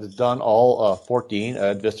America has done all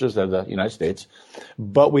 14 visitors of the United States.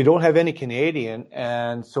 But we don't have any Canadian.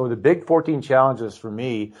 And so the Big 14 challenges for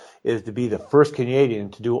me is to be the first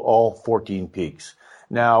Canadian to do all 14 peaks.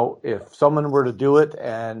 Now, if someone were to do it,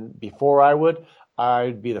 and before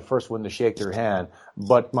I'd be the first one to shake their hand.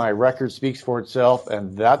 But my record speaks for itself,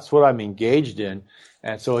 and that's what I'm engaged in.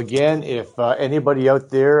 And so again, if anybody out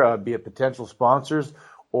there, be it potential sponsors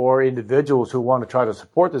or individuals who want to try to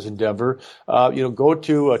support this endeavor, go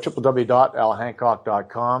to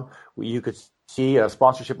www.alhancock.com. You could see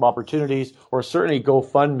sponsorship opportunities, or certainly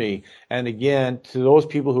GoFundMe. And again, to those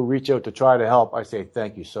people who reach out to try to help, I say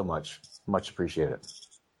thank you so much. Much appreciated.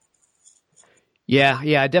 Yeah,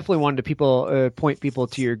 I definitely wanted to point people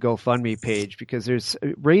to your GoFundMe page, because there's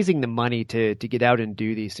raising the money to get out and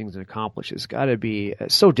do these things and accomplish. It's got to be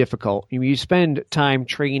so difficult. You spend time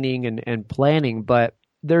training and planning, but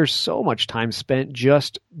there's so much time spent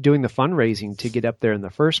just doing the fundraising to get up there in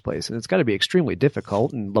the first place, and it's got to be extremely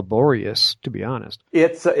difficult and laborious, to be honest.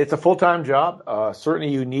 It's a full-time job.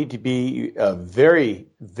 Certainly, you need to be very,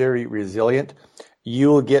 very resilient.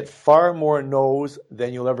 You'll get far more no's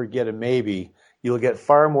than you'll ever get a maybe. You'll get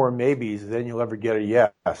far more maybes than you'll ever get a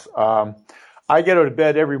yes. I get out of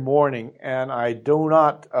bed every morning, and I do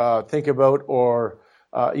not think about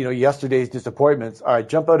yesterday's disappointments. I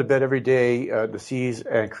jump out of bed every day to seize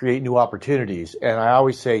and create new opportunities. And I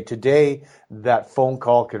always say, today, that phone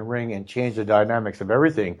call can ring and change the dynamics of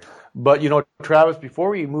everything. But, Travis, before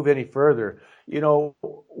we move any further, when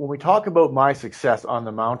we talk about my success on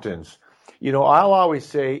the mountains, I'll always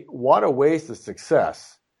say, what a waste of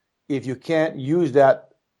success if you can't use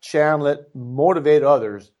that, channel it, motivate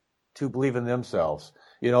others to believe in themselves.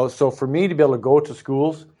 So for me to be able to go to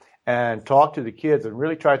schools and talk to the kids and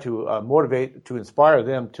really try to motivate, to inspire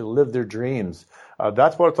them to live their dreams,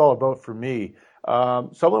 that's what it's all about for me.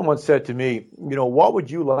 Someone once said to me, what would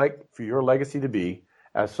you like for your legacy to be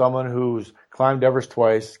as someone who's climbed Everest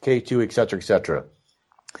twice, K2, et cetera, et cetera?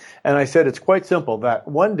 And I said, it's quite simple, that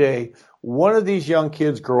one day, one of these young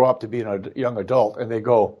kids grow up to be a young adult, and they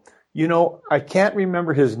go, I can't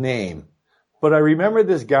remember his name, but I remember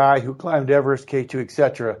this guy who climbed Everest, K2, et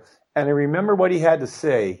cetera, and I remember what he had to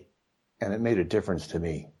say, and it made a difference to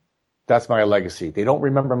me. That's my legacy. They don't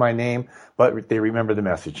remember my name, but they remember the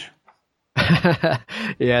message. Yeah,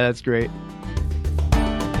 that's great.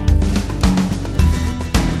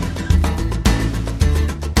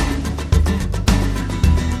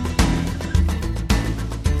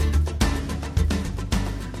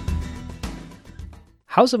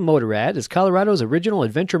 House of Motorrad is Colorado's original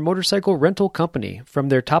adventure motorcycle rental company. From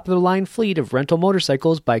their top-of-the-line fleet of rental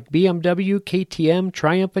motorcycles by BMW, KTM,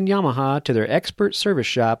 Triumph, and Yamaha to their expert service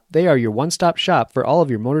shop, they are your one-stop shop for all of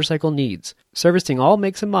your motorcycle needs. Servicing all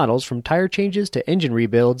makes and models from tire changes to engine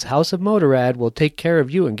rebuilds, House of Motorrad will take care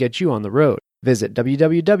of you and get you on the road. Visit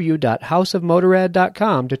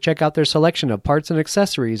www.houseofmotorrad.com to check out their selection of parts and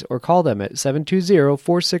accessories, or call them at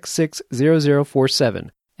 720-466-0047.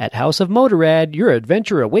 At House of Motorrad, your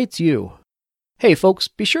adventure awaits you. Hey folks,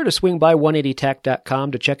 be sure to swing by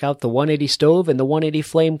 180tac.com to check out the 180 stove and the 180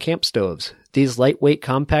 flame camp stoves. These lightweight,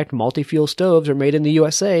 compact, multi-fuel stoves are made in the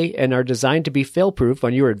USA and are designed to be fail-proof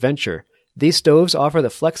on your adventure. These stoves offer the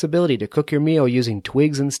flexibility to cook your meal using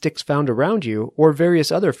twigs and sticks found around you, or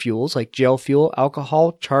various other fuels like gel fuel,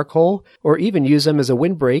 alcohol, charcoal, or even use them as a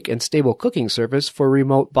windbreak and stable cooking surface for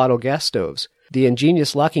remote bottle gas stoves. The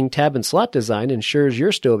ingenious locking tab and slot design ensures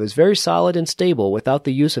your stove is very solid and stable without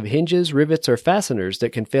the use of hinges, rivets, or fasteners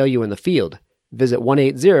that can fail you in the field. Visit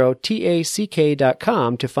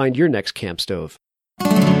 180tack.com to find your next camp stove.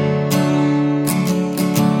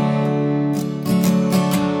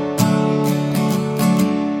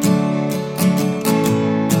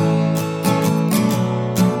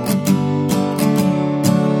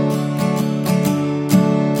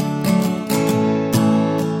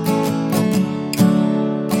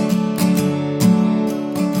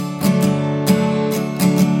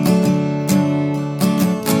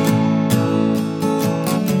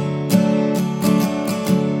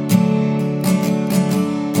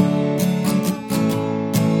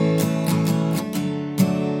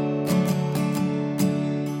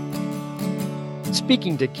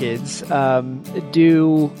 Speaking to kids,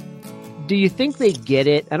 do you think they get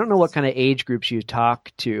it? I don't know what kind of age groups you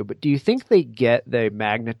talk to, but do you think they get the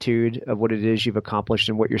magnitude of what it is you've accomplished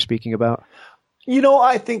and what you're speaking about?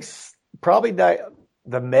 I think probably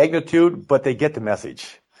the magnitude, but they get the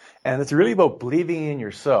message. And it's really about believing in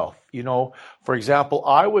yourself. For example,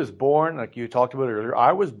 I was born, like you talked about earlier,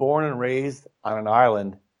 I was born and raised on an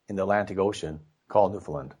island in the Atlantic Ocean called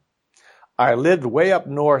Newfoundland. I lived way up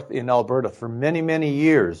north in Alberta for many, many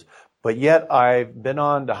years, but yet I've been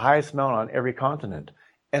on the highest mountain on every continent.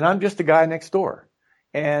 And I'm just a guy next door.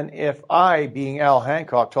 And if I, being Al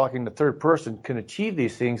Hancock, talking the third person, can achieve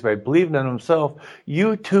these things by believing in himself,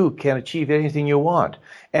 you too can achieve anything you want.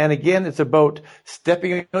 And again, it's about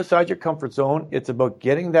stepping outside your comfort zone. It's about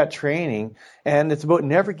getting that training. And it's about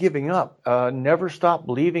never giving up. Never stop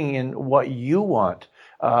believing in what you want.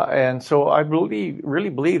 And so I really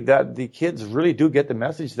believe that the kids really do get the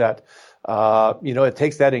message that, it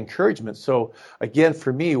takes that encouragement. So again,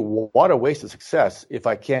 for me, what a waste of success if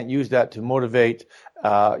I can't use that to motivate,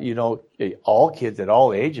 all kids at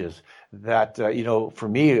all ages. That, for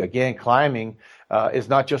me, again, climbing is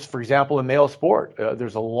not just, for example, a male sport.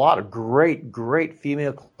 There's a lot of great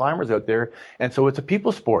female climbers out there. And so it's a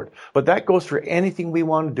people sport. But that goes for anything we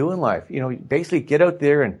want to do in life. Basically get out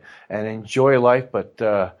there and enjoy life, but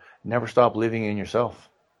never stop living in yourself.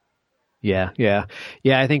 Yeah.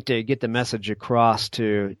 I think to get the message across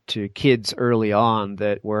to kids early on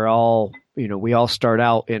that we're all, we all start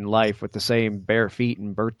out in life with the same bare feet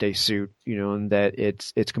and birthday suit, and that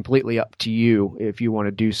it's completely up to you. If you want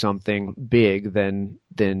to do something big, then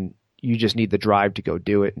you just need the drive to go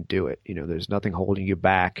do it and do it. There's nothing holding you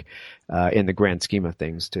back in the grand scheme of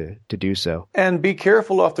things to do so. And be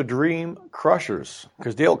careful of the dream crushers,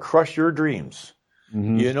 because they'll crush your dreams.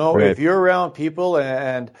 Mm-hmm. Right. If you're around people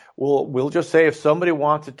and we'll just say if somebody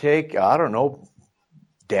wants to take,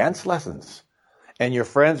 dance lessons, and your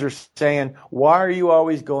friends are saying, why are you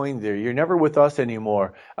always going there? You're never with us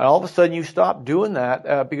anymore. And all of a sudden you stop doing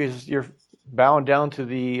that because you're bound down to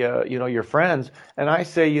the, your friends. And I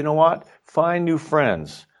say, you know what? Find new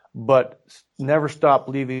friends, but never stop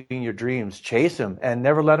believing in your dreams. Chase them and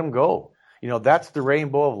never let them go. That's the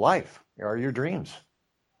rainbow of life, are your dreams.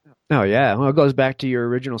 Oh, yeah. Well, it goes back to your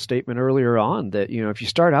original statement earlier on that, if you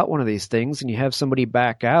start out one of these things and you have somebody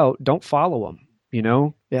back out, don't follow them.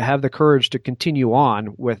 Have the courage to continue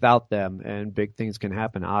on without them, and big things can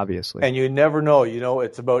happen, obviously. And you never know.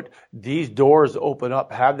 It's about these doors open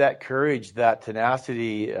up. Have that courage, that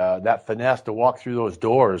tenacity, that finesse to walk through those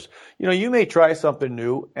doors. You may try something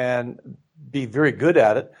new and be very good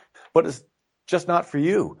at it, but it's just not for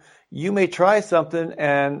you. You may try something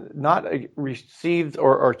and not receive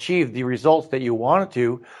or achieve the results that you wanted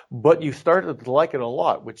to, but you started to like it a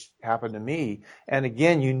lot, which happened to me. And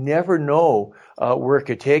again, you never know where it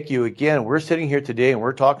could take you. Again, we're sitting here today and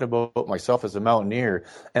we're talking about myself as a mountaineer,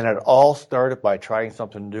 and it all started by trying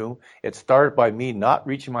something new. It started by me not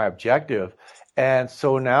reaching my objective. And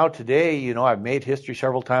so now today, I've made history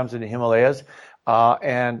several times in the Himalayas.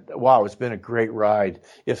 And wow, it's been a great ride.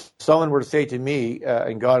 If someone were to say to me,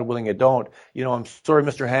 and God willing it don't, I'm sorry,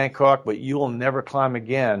 Mr. Hancock, but you will never climb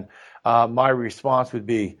again. My response would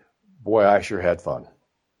be, boy, I sure had fun.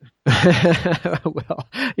 Well,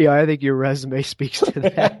 I think your resume speaks to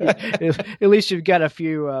that. At least you've got a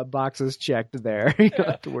few boxes checked there. You don't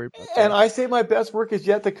have to worry about that. And I say my best work is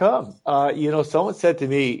yet to come. Someone said to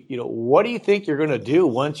me, what do you think you're going to do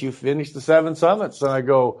once you finish the 7 summits? And I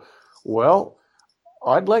go, well,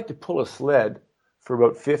 I'd like to pull a sled for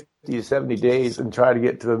about 50 to 70 days and try to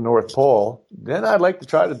get to the North Pole, then I'd like to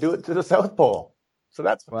try to do it to the South Pole. So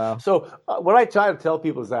that's wow. So what I try to tell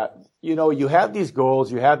people is that, you have these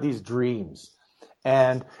goals, you have these dreams,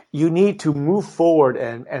 and you need to move forward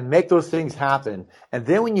and make those things happen. And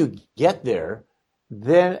then when you get there,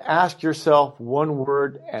 then ask yourself one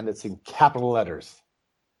word, and it's in capital letters.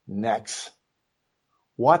 Next.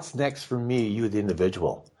 What's next for me, you the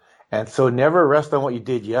individual? And so never rest on what you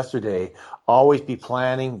did yesterday. Always be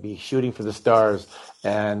planning, be shooting for the stars,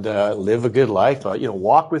 and live a good life.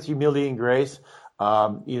 Walk with humility and grace.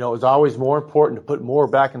 It's always more important to put more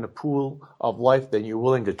back in the pool of life than you're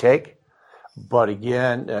willing to take. But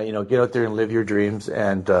again, get out there and live your dreams.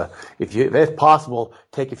 And if possible,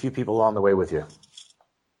 take a few people along the way with you.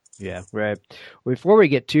 Yeah, right. Before we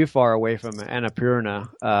get too far away from Annapurna,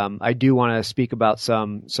 I do want to speak about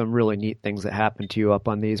some really neat things that happened to you up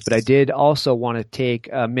on these. But I did also want to take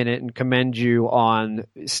a minute and commend you on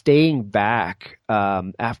staying back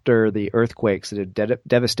after the earthquakes that had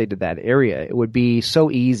devastated that area. It would be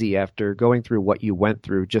so easy after going through what you went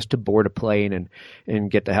through just to board a plane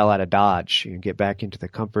and get the hell out of Dodge and get back into the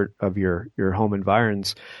comfort of your home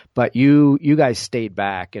environs. But you guys stayed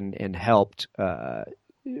back and helped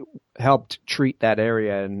treat that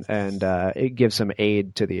area and it gives some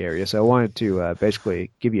aid to the area. So I wanted to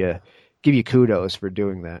basically give you kudos for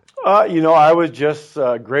doing that. I was just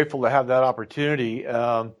grateful to have that opportunity.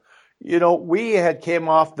 We had came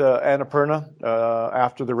off the Annapurna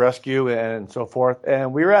after the rescue and so forth,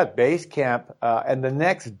 and we were at base camp. And the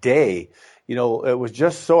next day, it was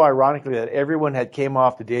just so ironically that everyone had came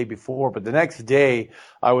off the day before, but the next day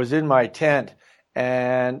I was in my tent.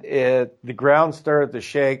 And the ground started to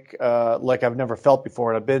shake like I've never felt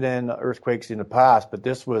before. And I've been in earthquakes in the past, but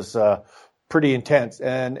this was pretty intense.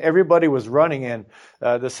 And everybody was running. And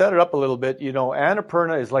to set it up a little bit,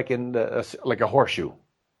 Annapurna is like like a horseshoe.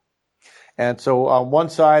 And so on one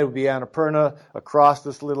side would be Annapurna. Across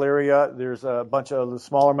this little area, there's a bunch of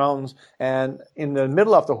smaller mountains. And in the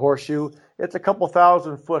middle of the horseshoe, it's a couple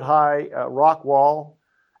 1,000-foot high rock wall,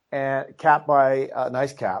 and capped by an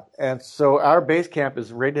ice cap. And so our base camp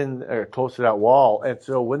is right in close to that wall. And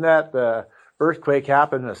so when that earthquake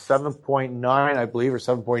happened, a 7.9, I believe, or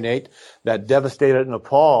 7.8, that devastated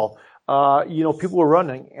Nepal, people were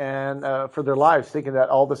running and for their lives, thinking that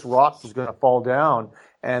all this rock was going to fall down.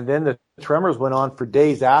 And then the tremors went on for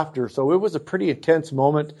days after. So it was a pretty intense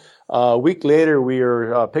moment. A week later, we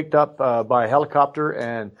were picked up by a helicopter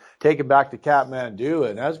and taken back to Kathmandu.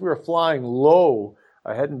 And as we were flying low,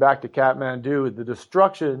 heading back to Kathmandu, the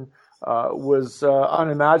destruction was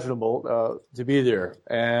unimaginable to be there.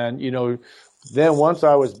 And, then once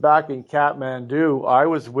I was back in Kathmandu, I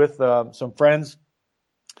was with some friends,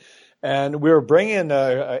 and we were bringing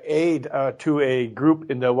aid to a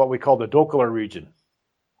group in what we call the Dokula region.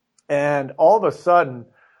 And all of a sudden,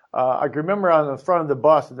 I can remember on the front of the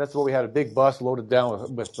bus, and that's what we had, a big bus loaded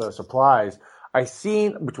down with supplies. I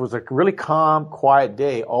seen, which was a really calm, quiet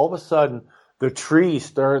day, all of a sudden, the trees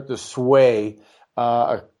started to sway.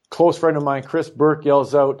 A close friend of mine, Chris Burke,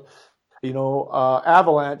 yells out,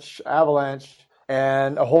 avalanche,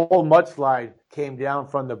 and a whole mudslide came down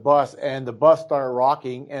from the bus, and the bus started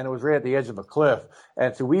rocking, and it was right at the edge of a cliff.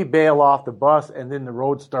 And so we bail off the bus, and then the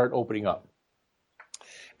roads start opening up.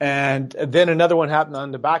 And then another one happened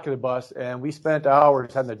on the back of the bus, and we spent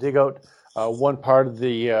hours having to dig out one part of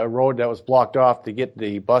the road that was blocked off to get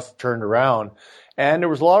the bus turned around. And there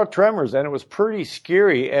was a lot of tremors, and it was pretty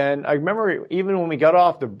scary. And I remember even when we got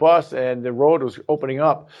off the bus and the road was opening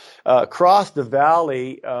up, across the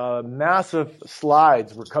valley, massive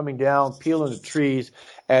slides were coming down, peeling the trees,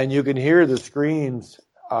 and you can hear the screams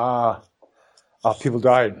of people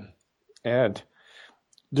dying. And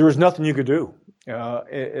there was nothing you could do.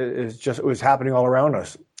 It was happening all around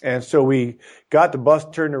us. And so we got the bus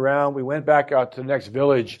turned around. We went back out to the next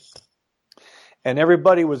village, and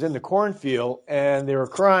everybody was in the cornfield, and they were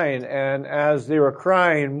crying. And as they were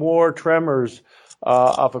crying, more tremors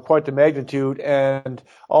of quite the magnitude, and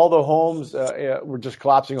all the homes were just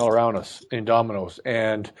collapsing all around us in dominoes.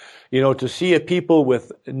 And, to see a people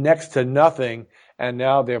with next to nothing, and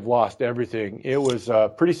now they've lost everything, it was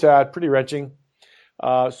pretty sad, pretty wrenching.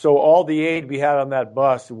 So all the aid we had on that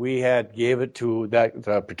bus, we had gave it to that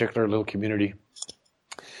particular little community.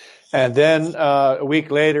 And then a week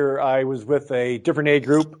later, I was with a different aid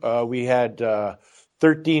group. We had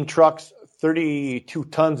 13 trucks, 32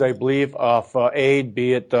 tons, I believe, of aid,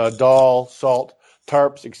 be it doll, salt,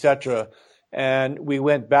 tarps, etc. And we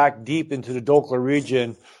went back deep into the Dokla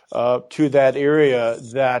region to that area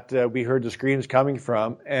that we heard the screams coming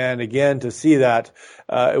from. And again, to see that,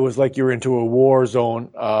 it was like you were into a war zone.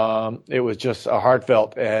 It was just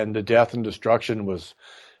heartfelt, and the death and destruction was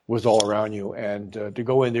all around you. And to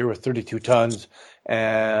go in there with 32 tons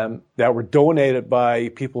and that were donated by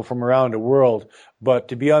people from around the world, but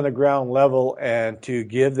to be on the ground level and to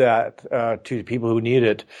give that to the people who need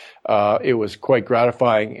it, it was quite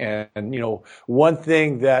gratifying. And one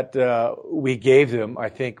thing that we gave them, I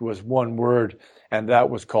think, was one word, and that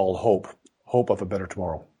was called hope. Hope of a better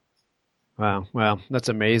tomorrow. Wow, that's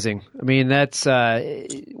amazing. I mean, that's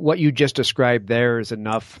what you just described there is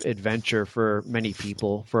enough adventure for many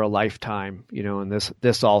people for a lifetime, and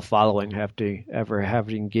this all following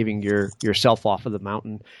giving yourself off of the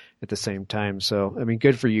mountain at the same time. So, I mean,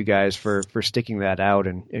 good for you guys for sticking that out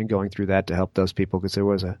and going through that to help those people, because there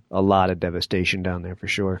was a lot of devastation down there for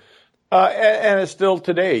sure. And it's still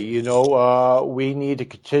today, we need to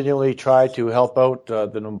continually try to help out the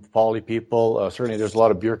Nepali people. Certainly there's a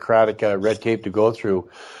lot of bureaucratic red tape to go through.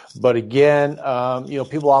 But again,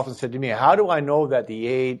 people often said to me, how do I know that the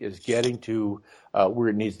aid is getting to where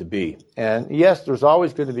it needs to be? And yes, there's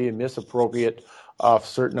always going to be a misappropriate of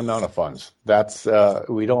certain amount of funds. That's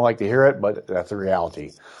we don't like to hear it, but that's a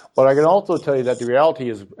reality. But I can also tell you that the reality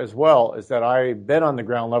is, as well, is that I've been on the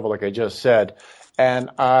ground level, like I just said, and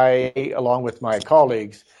I, along with my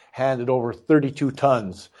colleagues, handed over 32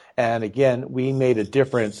 tons. And again, we made a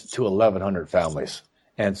difference to 1,100 families.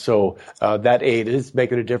 And so that aid is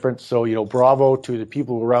making a difference. So, bravo to the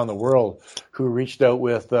people around the world who reached out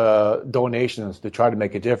with donations to try to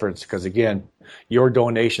make a difference. Because again, your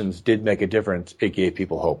donations did make a difference. It gave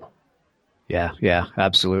people hope. Yeah,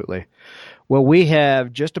 absolutely. Well, we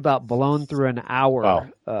have just about blown through an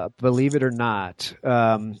hour, believe it or not,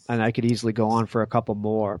 and I could easily go on for a couple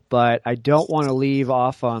more. But I don't want to leave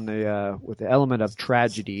off on with the element of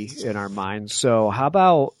tragedy in our minds. So, how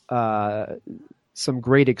about some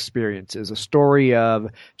great experiences, a story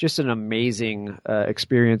of just an amazing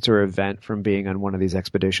experience or event from being on one of these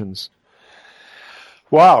expeditions?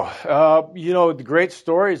 Wow, the great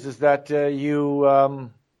stories is that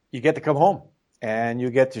you get to come home. And you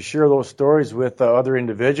get to share those stories with other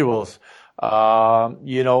individuals.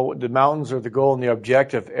 The mountains are the goal and the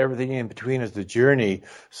objective. Everything in between is the journey.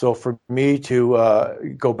 So for me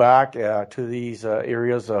to go back to these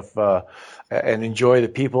areas of and enjoy the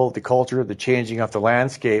people, the culture, the changing of the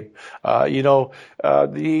landscape. The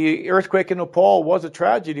earthquake in Nepal was a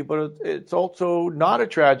tragedy, but it's also not a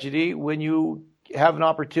tragedy when you have an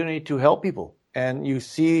opportunity to help people. And you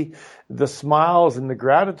see the smiles and the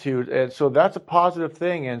gratitude. And so that's a positive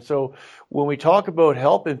thing. And so when we talk about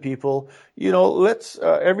helping people, let's,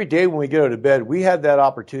 every day when we get out of bed, we have that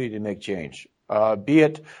opportunity to make change. Be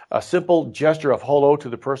it a simple gesture of hello to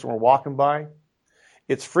the person we're walking by.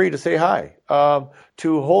 It's free to say hi.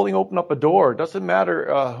 To open up a door. It doesn't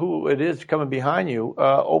matter who it is coming behind you.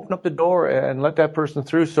 Open up the door and let that person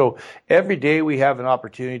through. So every day we have an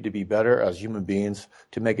opportunity to be better as human beings,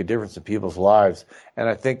 to make a difference in people's lives. And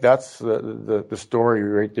I think that's the story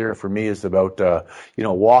right there for me, is about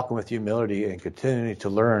walking with humility and continuing to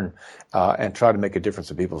learn and try to make a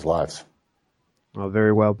difference in people's lives. Well,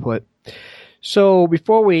 very well put. So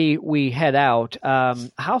before we head out,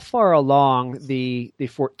 how far along the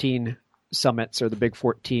 14 summits or the Big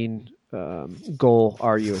 14 goal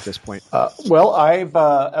are you at this point? Well, I've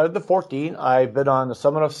out of the 14, I've been on the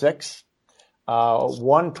summit of 6,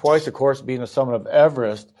 twice, of course, being the summit of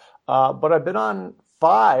Everest. But I've been on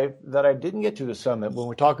 5 that I didn't get to the summit. When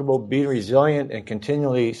we talk about being resilient and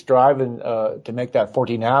continually striving to make that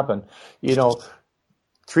 14 happen,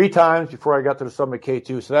 3 times before I got to the summit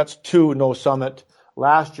K2. So that's 2 no summit.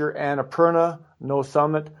 Last year, Annapurna, no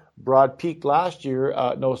summit. Broad Peak last year,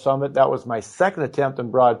 no summit. That was my second attempt on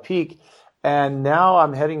Broad Peak. And now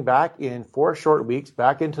I'm heading back in 4 short weeks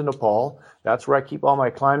back into Nepal. That's where I keep all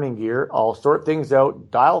my climbing gear. I'll sort things out,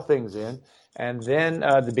 dial things in. And then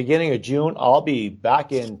the beginning of June, I'll be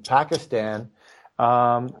back in Pakistan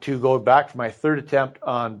to go back for my 3rd attempt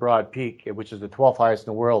on Broad Peak, which is the 12th highest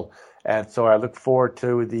in the world. And so I look forward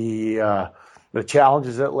to the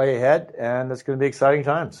challenges that lay ahead, and it's going to be exciting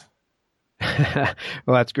times.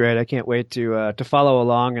 Well, that's great. I can't wait to follow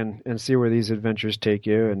along and see where these adventures take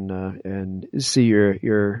you, and see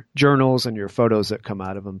your journals and your photos that come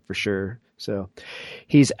out of them for sure. So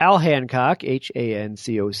he's Al Hancock, Hancock.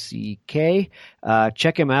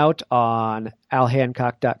 Check him out on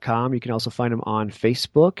alhancock.com. You can also find him on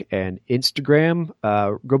Facebook and Instagram.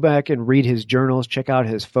 Go back and read his journals, check out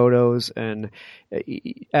his photos. And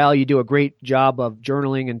Al, you do a great job of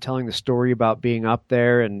journaling and telling the story about being up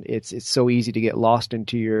there. And it's so easy to get lost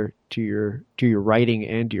into your writing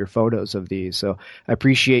and to your photos of these. So I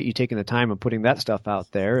appreciate you taking the time and putting that stuff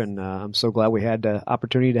out there. And I'm so glad we had the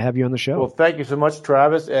opportunity to have you on the show. Well, thank you so much,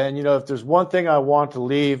 Travis. And, if there's one thing I want to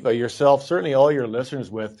leave yourself, certainly all your listeners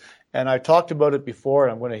with, and I talked about it before,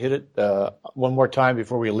 and I'm going to hit it one more time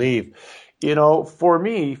before we leave. For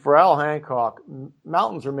me, for Al Hancock,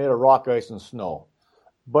 mountains are made of rock, ice, and snow.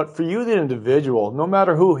 But for you, the individual, no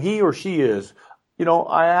matter who he or she is,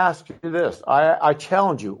 I ask you this. I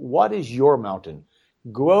challenge you. What is your mountain?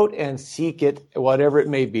 Go out and seek it, whatever it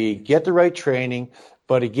may be. Get the right training.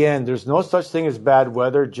 But again, there's no such thing as bad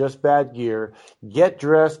weather, just bad gear. Get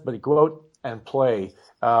dressed, but go out and play.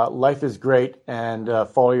 Life is great, and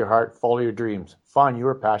follow your heart, follow your dreams. Find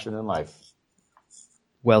your passion in life.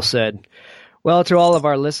 Well said. Well, to all of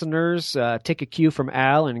our listeners, take a cue from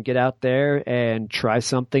Al and get out there and try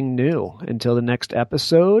something new. Until the next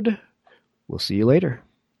episode, we'll see you later.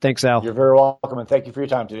 Thanks, Al. You're very welcome, and thank you for your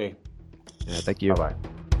time today. Yeah, thank you.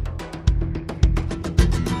 Bye-bye.